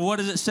 Well, what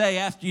does it say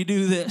after you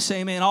do this?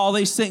 Amen. All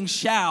these things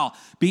shall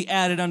be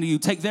added unto you.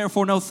 Take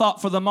therefore no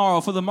thought for the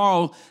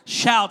morrow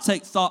shall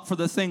take thought for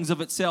the things of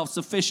itself.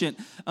 Sufficient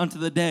unto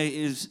the day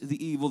is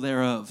the evil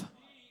thereof.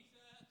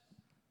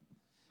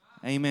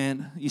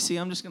 Amen. You see,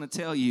 I'm just going to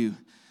tell you,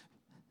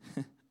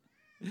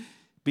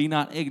 be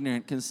not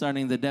ignorant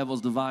concerning the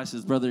devil's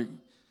devices. Brother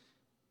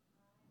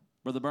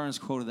Burns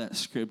quoted that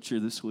scripture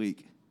this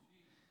week.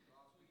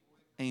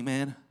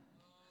 Amen.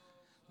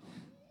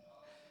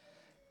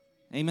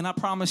 Amen. I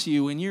promise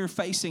you, when you're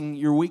facing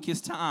your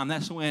weakest time,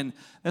 that's when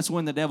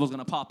the devil's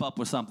going to pop up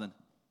with something.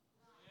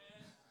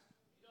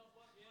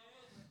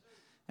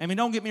 I mean,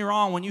 don't get me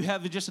wrong. When you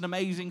have just an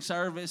amazing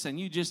service and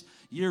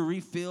you're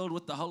refilled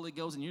with the Holy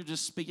Ghost and you're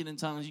just speaking in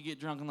tongues, you get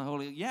drunk in the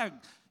Holy Ghost.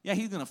 Yeah,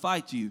 he's going to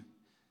fight you.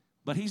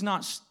 But he's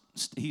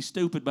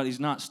stupid, but he's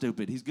not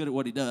stupid. He's good at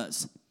what he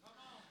does.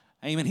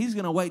 Amen. He's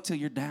going to wait till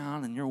you're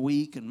down and you're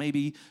weak and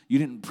maybe you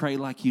didn't pray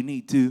like you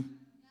need to.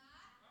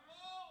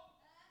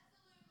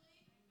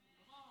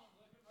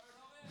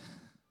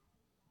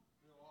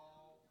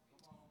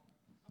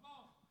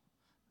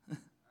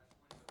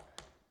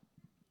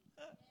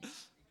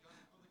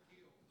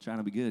 Trying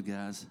to be good,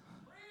 guys.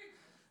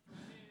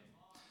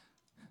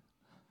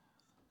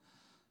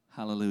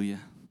 Hallelujah.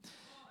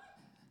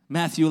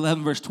 Matthew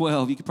 11, verse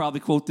 12. You could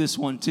probably quote this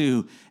one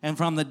too. And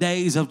from the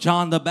days of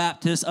John the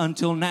Baptist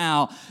until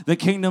now, the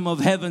kingdom of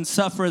heaven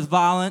suffereth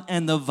violent,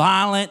 and the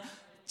violent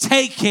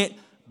take it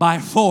by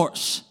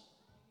force.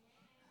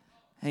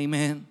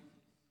 Amen.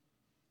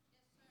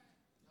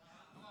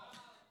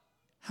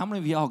 How many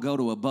of y'all go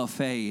to a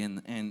buffet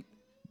and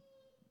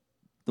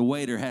the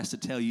waiter has to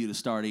tell you to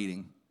start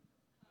eating?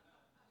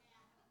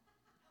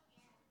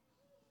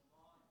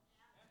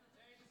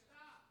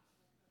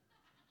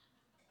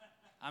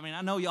 I mean,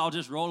 I know y'all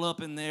just roll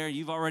up in there.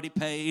 You've already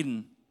paid,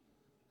 and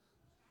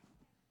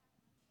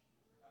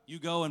you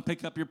go and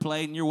pick up your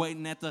plate, and you're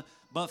waiting at the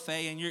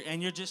buffet, and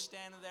you're just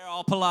standing there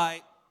all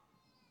polite.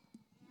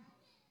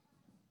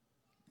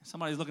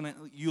 Somebody's looking at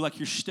you like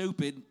you're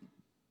stupid.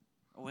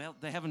 Well,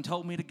 they haven't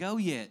told me to go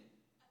yet.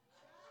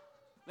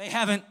 They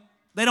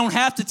don't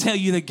have to tell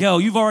you to go.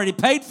 You've already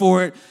paid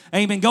for it.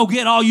 Amen. Go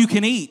get all you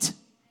can eat.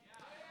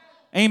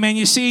 Amen.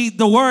 You see,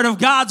 the Word of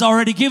God's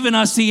already given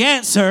us the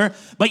answer,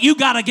 but you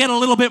got to get a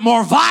little bit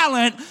more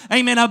violent,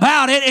 amen,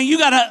 about it, and you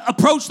got to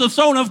approach the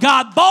throne of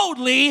God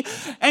boldly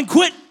and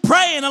quit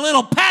praying a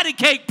little patty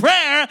cake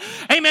prayer,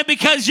 amen,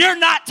 because you're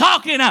not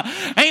talking,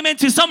 amen,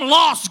 to some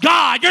lost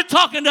God. You're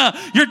talking to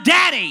your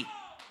daddy.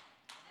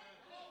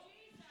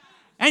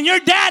 And your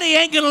daddy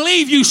ain't going to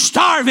leave you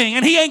starving,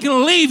 and he ain't going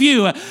to leave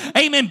you,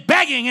 amen,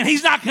 begging, and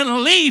he's not going to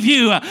leave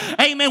you,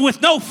 amen,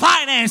 with no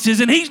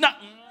finances, and he's not...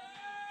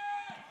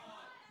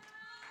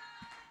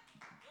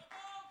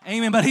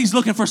 Amen. But he's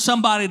looking for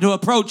somebody to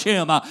approach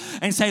him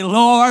and say,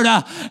 Lord,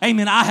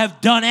 amen, I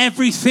have done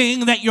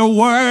everything that your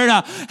word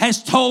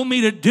has told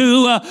me to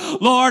do.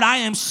 Lord, I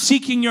am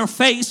seeking your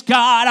face,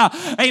 God.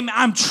 Amen.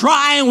 I'm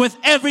trying with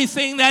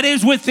everything that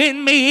is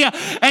within me,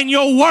 and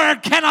your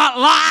word cannot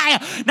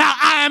lie. Now,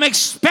 I am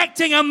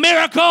expecting a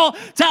miracle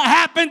to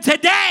happen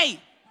today.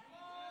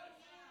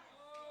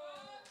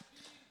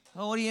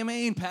 Oh, what do you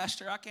mean,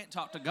 Pastor? I can't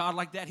talk to God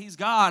like that. He's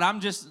God.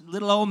 I'm just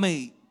little old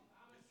me.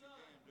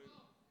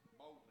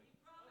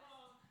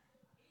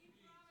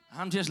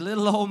 I'm just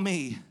little old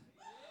me.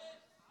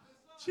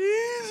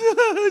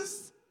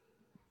 Jesus.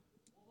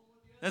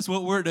 That's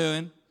what we're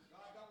doing.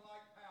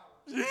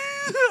 Jesus,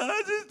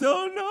 I just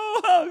don't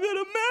know how I'm going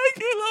to make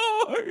it,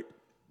 Lord.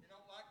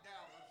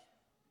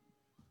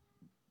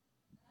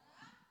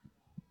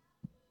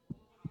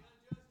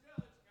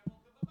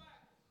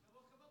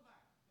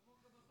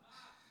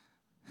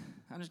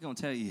 I'm just going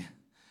to tell you,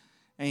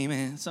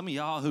 amen, some of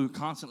y'all who are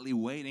constantly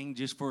waiting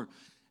just for,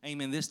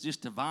 amen, this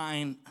just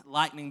divine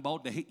lightning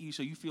bolt to hit you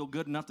so you feel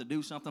good enough to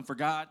do something for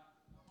God.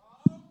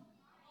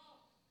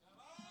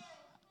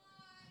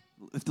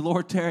 If the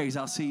Lord tarries,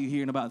 I'll see you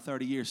here in about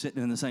 30 years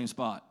sitting in the same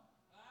spot.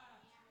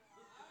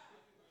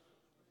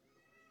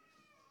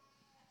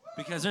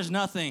 Because there's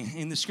nothing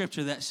in the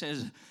scripture that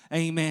says,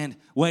 amen,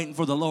 waiting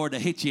for the Lord to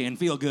hit you and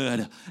feel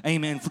good,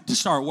 amen, to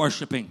start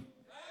worshiping.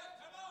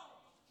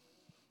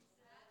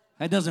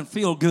 That doesn't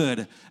feel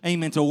good,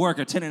 amen, to work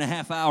a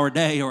 10-and-a-half-hour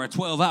day or a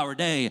 12-hour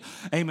day,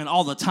 amen,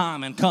 all the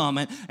time and come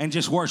and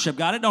just worship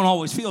God. It don't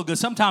always feel good.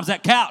 Sometimes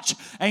that couch,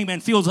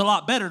 amen, feels a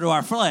lot better to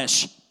our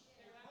flesh.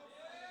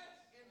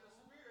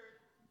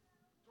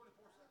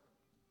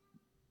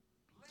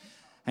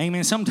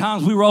 Amen.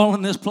 Sometimes we roll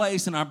in this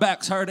place and our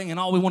back's hurting and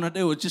all we want to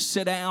do is just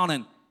sit down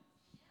and,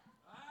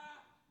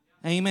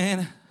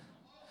 amen.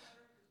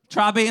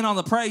 Try being on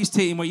the praise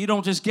team where you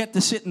don't just get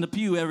to sit in the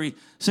pew every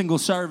single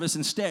service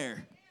and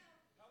stare.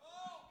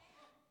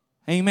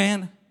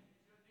 Amen.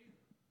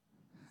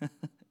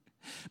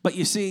 But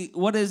you see,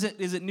 what is it?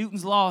 Is it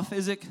Newton's law of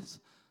physics?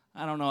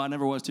 I don't know. I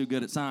never was too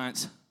good at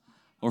science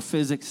or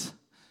physics.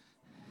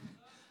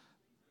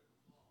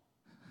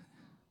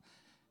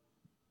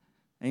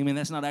 Amen.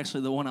 That's not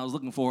actually the one I was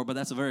looking for, but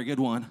that's a very good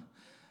one.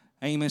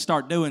 Amen.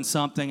 Start doing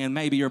something, and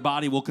maybe your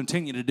body will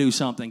continue to do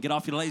something. Get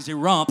off your lazy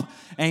rump.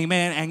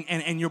 Amen.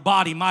 And your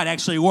body might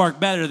actually work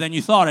better than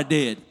you thought it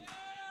did.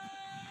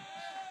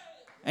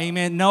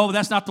 Amen. No,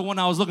 that's not the one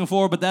I was looking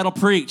for, but that'll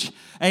preach.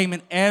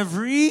 Amen.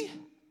 Every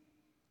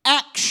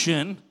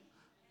action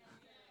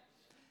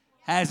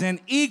has an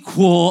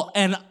equal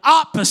and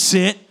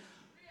opposite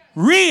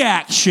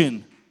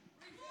reaction.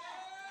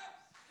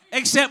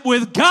 Except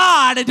with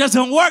God, it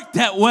doesn't work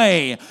that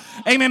way.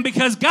 Amen.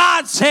 Because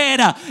God said,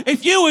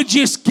 if you would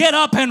just get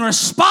up and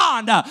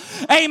respond,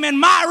 amen,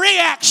 my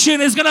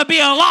reaction is going to be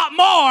a lot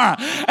more,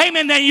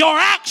 amen, than your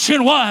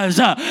action was.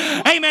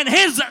 Amen.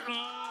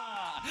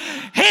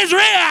 His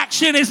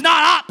reaction is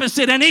not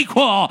opposite and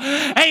equal.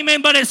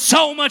 Amen. But it's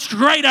so much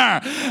greater.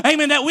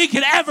 Amen. That we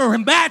could ever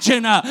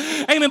imagine.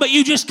 Amen. But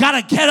you just got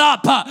to get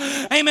up.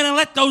 Amen. And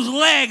let those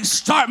legs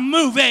start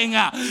moving.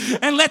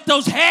 And let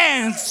those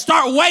hands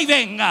start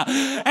waving.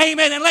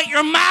 Amen. And let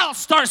your mouth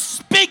start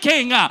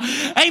speaking.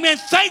 Amen.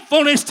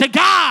 Thankfulness to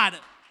God.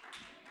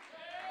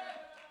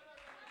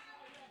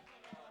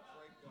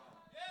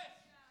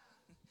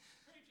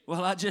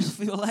 Well, I just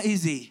feel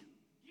lazy.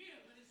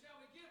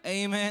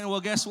 Amen.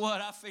 Well, guess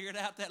what? I figured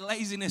out that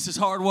laziness is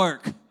hard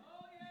work.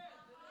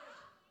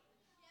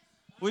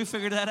 We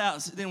figured that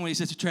out, didn't we,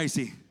 Sister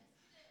Tracy?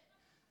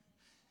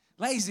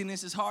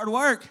 Laziness is hard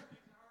work.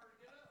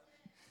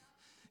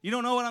 You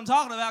don't know what I'm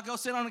talking about? Go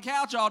sit on the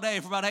couch all day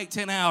for about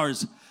 8-10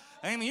 hours.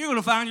 Amen. You're going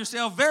to find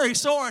yourself very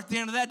sore at the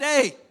end of that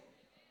day.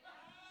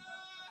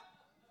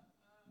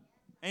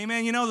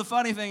 Amen. You know, the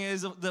funny thing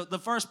is, the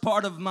first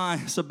part of my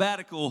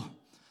sabbatical,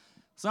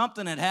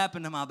 something had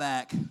happened to my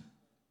back.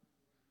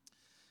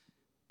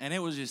 And it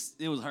was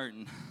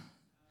hurting.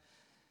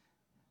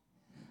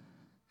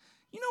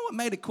 You know what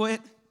made it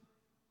quit?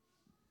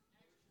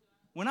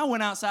 When I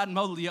went outside and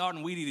mowed the yard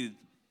and weed eated,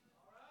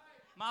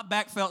 my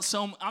back felt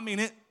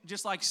it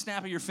just like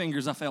snap of your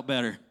fingers, I felt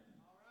better.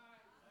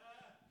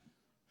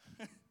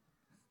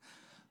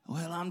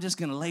 Well, I'm just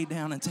going to lay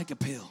down and take a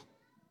pill.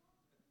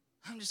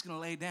 I'm just going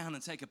to lay down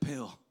and take a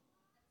pill.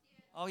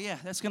 Oh, yeah,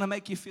 that's going to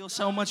make you feel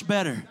so much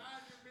better.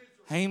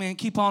 Amen.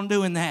 Keep on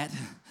doing that.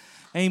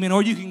 Amen.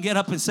 Or you can get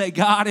up and say,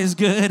 God is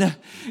good.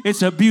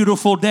 It's a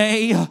beautiful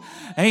day.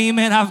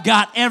 Amen. I've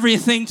got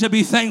everything to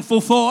be thankful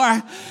for.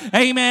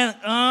 Amen.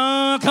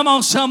 Come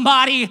on,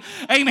 somebody.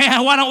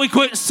 Amen. Why don't we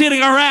quit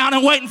sitting around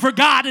and waiting for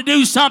God to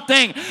do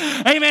something?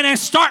 Amen. And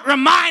start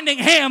reminding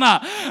Him,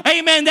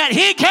 amen, that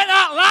He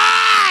cannot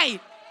lie.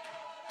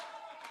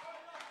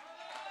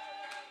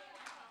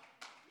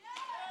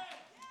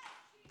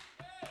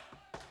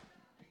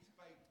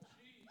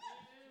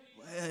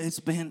 Well, it's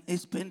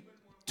been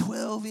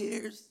 12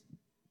 years.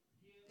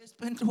 It's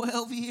been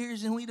 12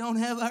 years and we don't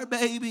have our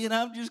baby, and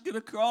I'm just going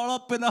to crawl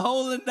up in the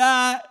hole and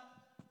die.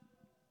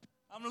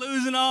 I'm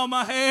losing all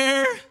my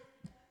hair.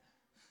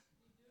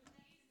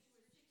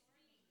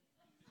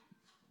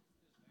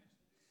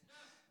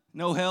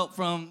 No help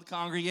from the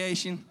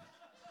congregation.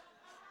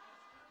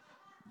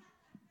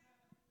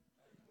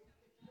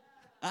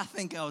 I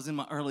think I was in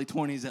my early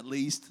 20s at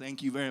least.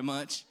 Thank you very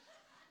much.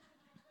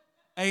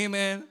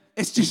 Amen.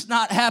 It's just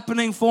not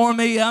happening for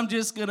me. I'm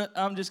just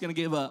gonna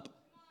give up.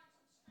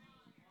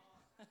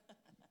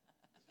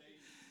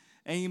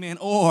 Amen.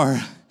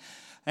 Or,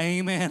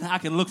 amen, I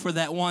can look for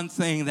that one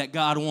thing that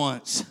God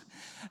wants.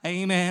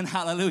 Amen.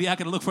 Hallelujah. I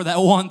can look for that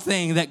one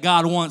thing that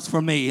God wants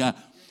for me.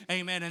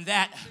 Amen. And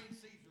that...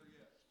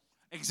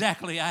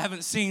 Exactly. I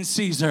haven't seen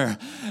Caesar.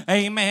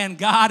 Amen.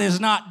 God is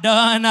not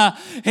done.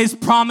 His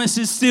promise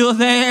is still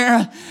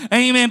there.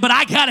 Amen. But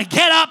I got to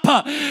get up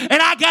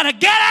and I got to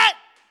get it.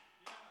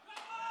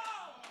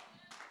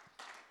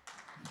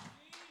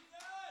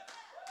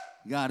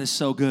 God is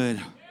so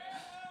good.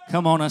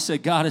 Come on. I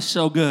said, God is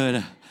so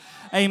good.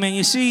 Amen.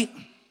 You see,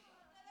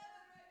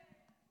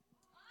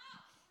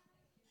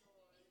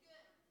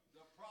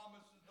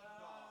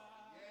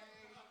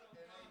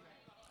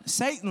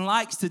 Satan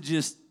likes to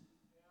just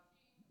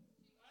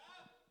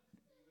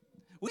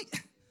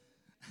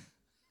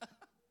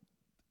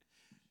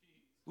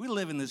we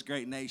live in this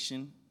great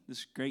nation,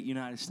 this great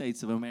United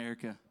States of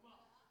America,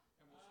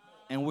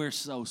 and we're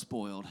so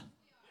spoiled.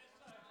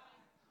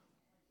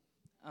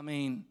 I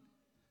mean,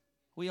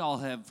 we all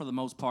have, for the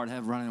most part,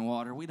 have running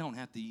water. We don't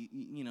have to,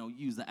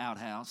 use the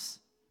outhouse.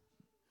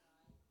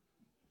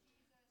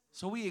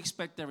 So we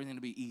expect everything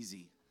to be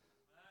easy.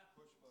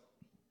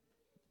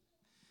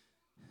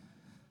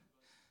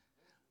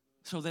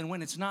 So then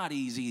when it's not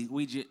easy,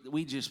 we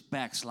just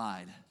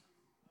backslide.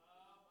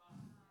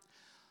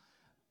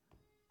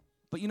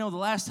 But the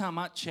last time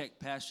I checked,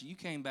 Pastor, you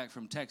came back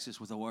from Texas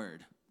with a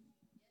word.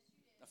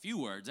 A few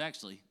words,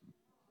 actually.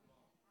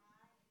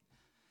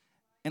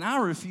 And I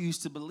refuse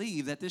to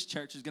believe that this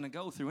church is going to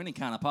go through any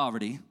kind of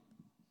poverty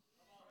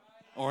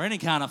or any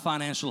kind of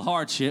financial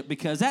hardship,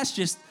 because that's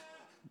just,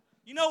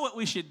 what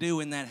we should do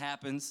when that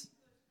happens?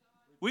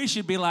 We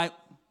should be like,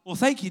 well,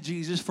 thank you,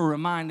 Jesus, for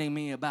reminding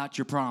me about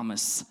your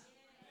promise.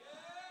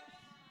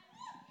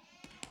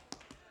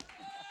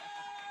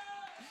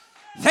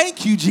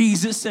 Thank you,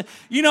 Jesus.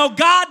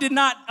 God did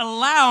not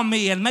allow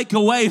me and make a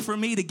way for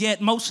me to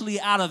get mostly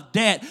out of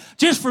debt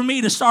just for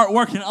me to start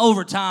working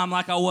overtime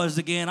like I was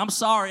again. I'm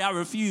sorry, I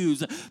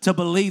refuse to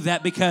believe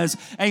that, because,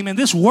 amen,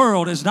 this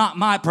world is not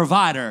my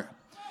provider.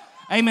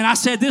 Amen. I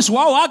said this,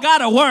 I got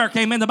to work.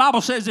 Amen. The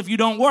Bible says if you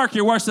don't work,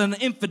 you're worse than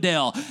an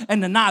infidel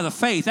and deny the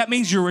faith. That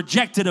means you're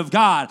rejected of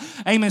God.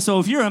 Amen. So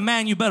if you're a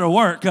man, you better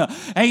work.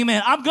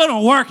 Amen. I'm going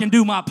to work and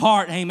do my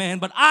part. Amen.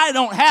 But I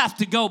don't have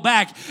to go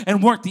back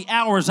and work the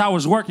hours I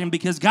was working,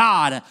 because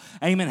God,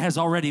 amen, has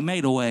already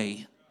made a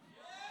way.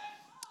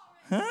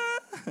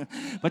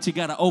 But you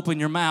got to open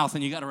your mouth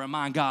and you got to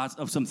remind God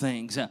of some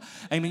things.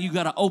 Amen. You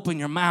got to open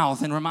your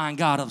mouth and remind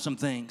God of some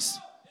things.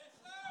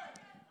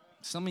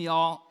 Some of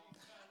y'all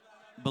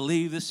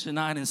believe this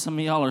tonight, and some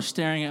of y'all are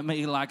staring at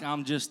me like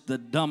I'm just the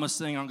dumbest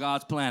thing on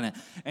God's planet.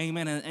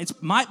 Amen. And it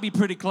might be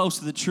pretty close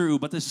to the truth,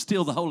 but this is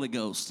still the Holy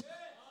Ghost.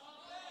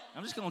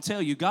 I'm just going to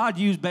tell you, God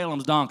used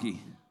Balaam's donkey.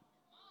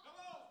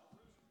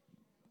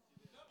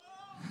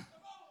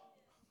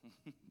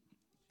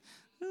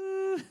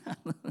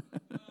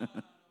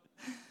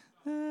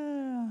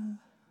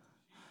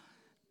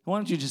 Why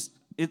don't you just,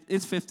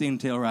 it's 15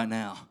 till right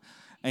now.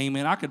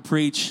 Amen. I could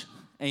preach,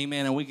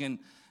 amen, and we can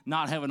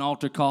not have an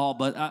altar call,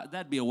 but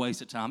that'd be a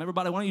waste of time.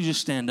 Everybody, why don't you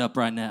just stand up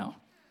right now?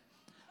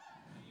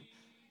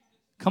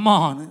 Come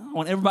on. I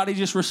want everybody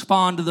just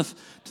respond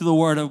to the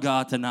word of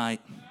God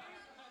tonight.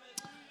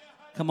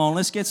 Come on,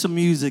 let's get some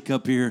music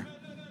up here.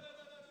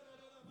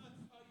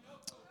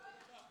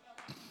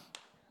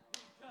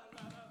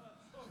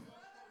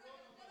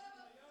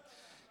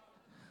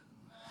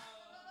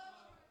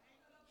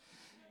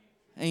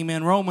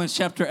 Amen. Romans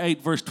chapter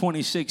 8, verse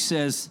 26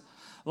 says,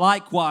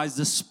 likewise,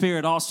 the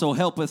Spirit also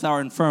helpeth our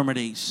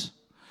infirmities.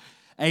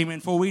 Amen.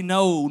 For we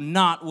know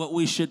not what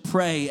we should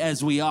pray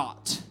as we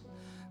ought,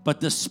 but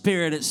the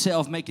Spirit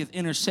itself maketh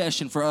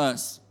intercession for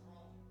us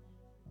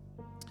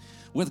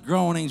with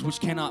groanings which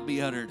cannot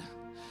be uttered.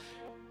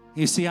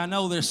 You see, I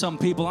know there's some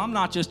people, I'm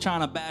not just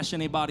trying to bash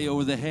anybody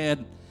over the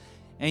head.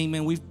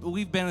 Amen.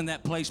 We've been in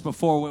that place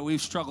before where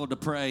we've struggled to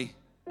pray.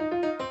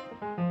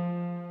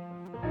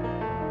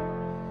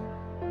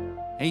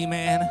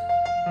 Amen.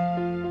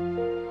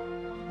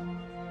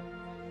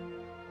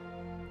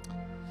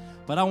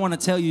 But I want to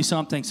tell you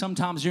something.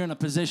 Sometimes you're in a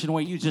position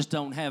where you just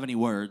don't have any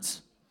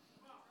words.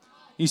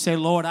 You say,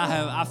 Lord,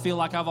 I feel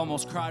like I've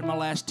almost cried my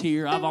last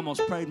tear. I've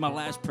almost prayed my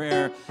last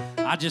prayer.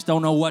 I just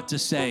don't know what to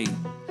say.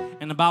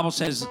 And the Bible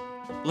says,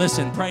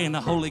 listen, pray in the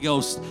Holy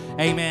Ghost.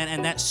 Amen.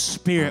 And that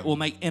Spirit will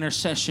make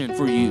intercession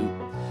for you.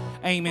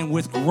 Amen.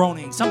 With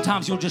groaning.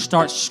 Sometimes you'll just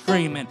start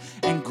screaming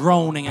and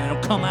groaning, and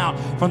it'll come out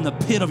from the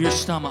pit of your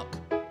stomach.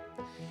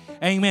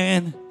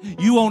 Amen.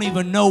 You won't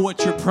even know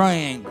what you're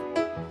praying.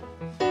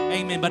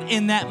 Amen. But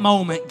in that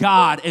moment,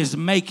 God is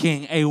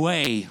making a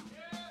way.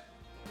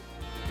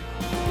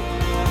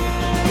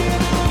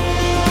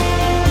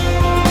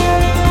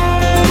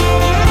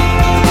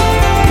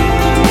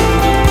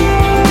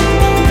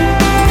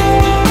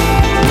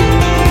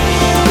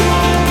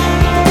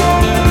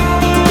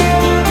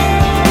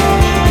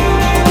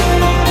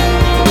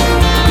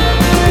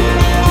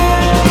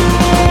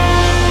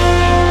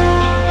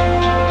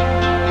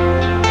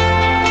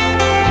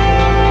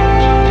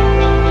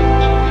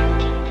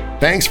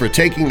 Thanks for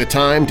taking the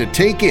time to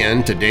take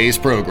in today's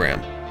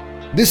program.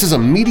 This is a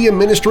media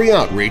ministry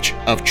outreach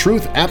of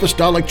Truth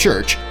Apostolic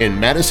Church in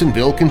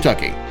Madisonville,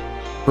 Kentucky.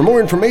 For more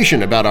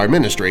information about our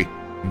ministry,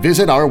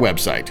 visit our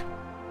website.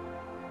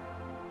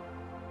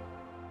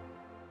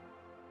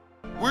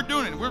 We're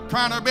doing it. We're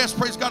trying our best,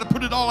 praise God, to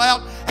put it all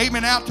out,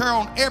 amen, out there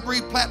on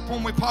every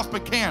platform we possibly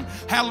can.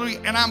 Hallelujah.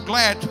 And I'm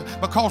glad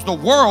because the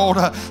world,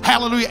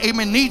 hallelujah,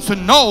 amen, needs to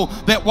know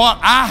that what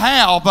I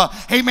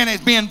have, amen,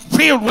 is being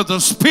filled with the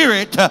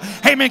Spirit,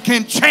 amen,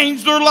 can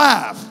change their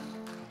life.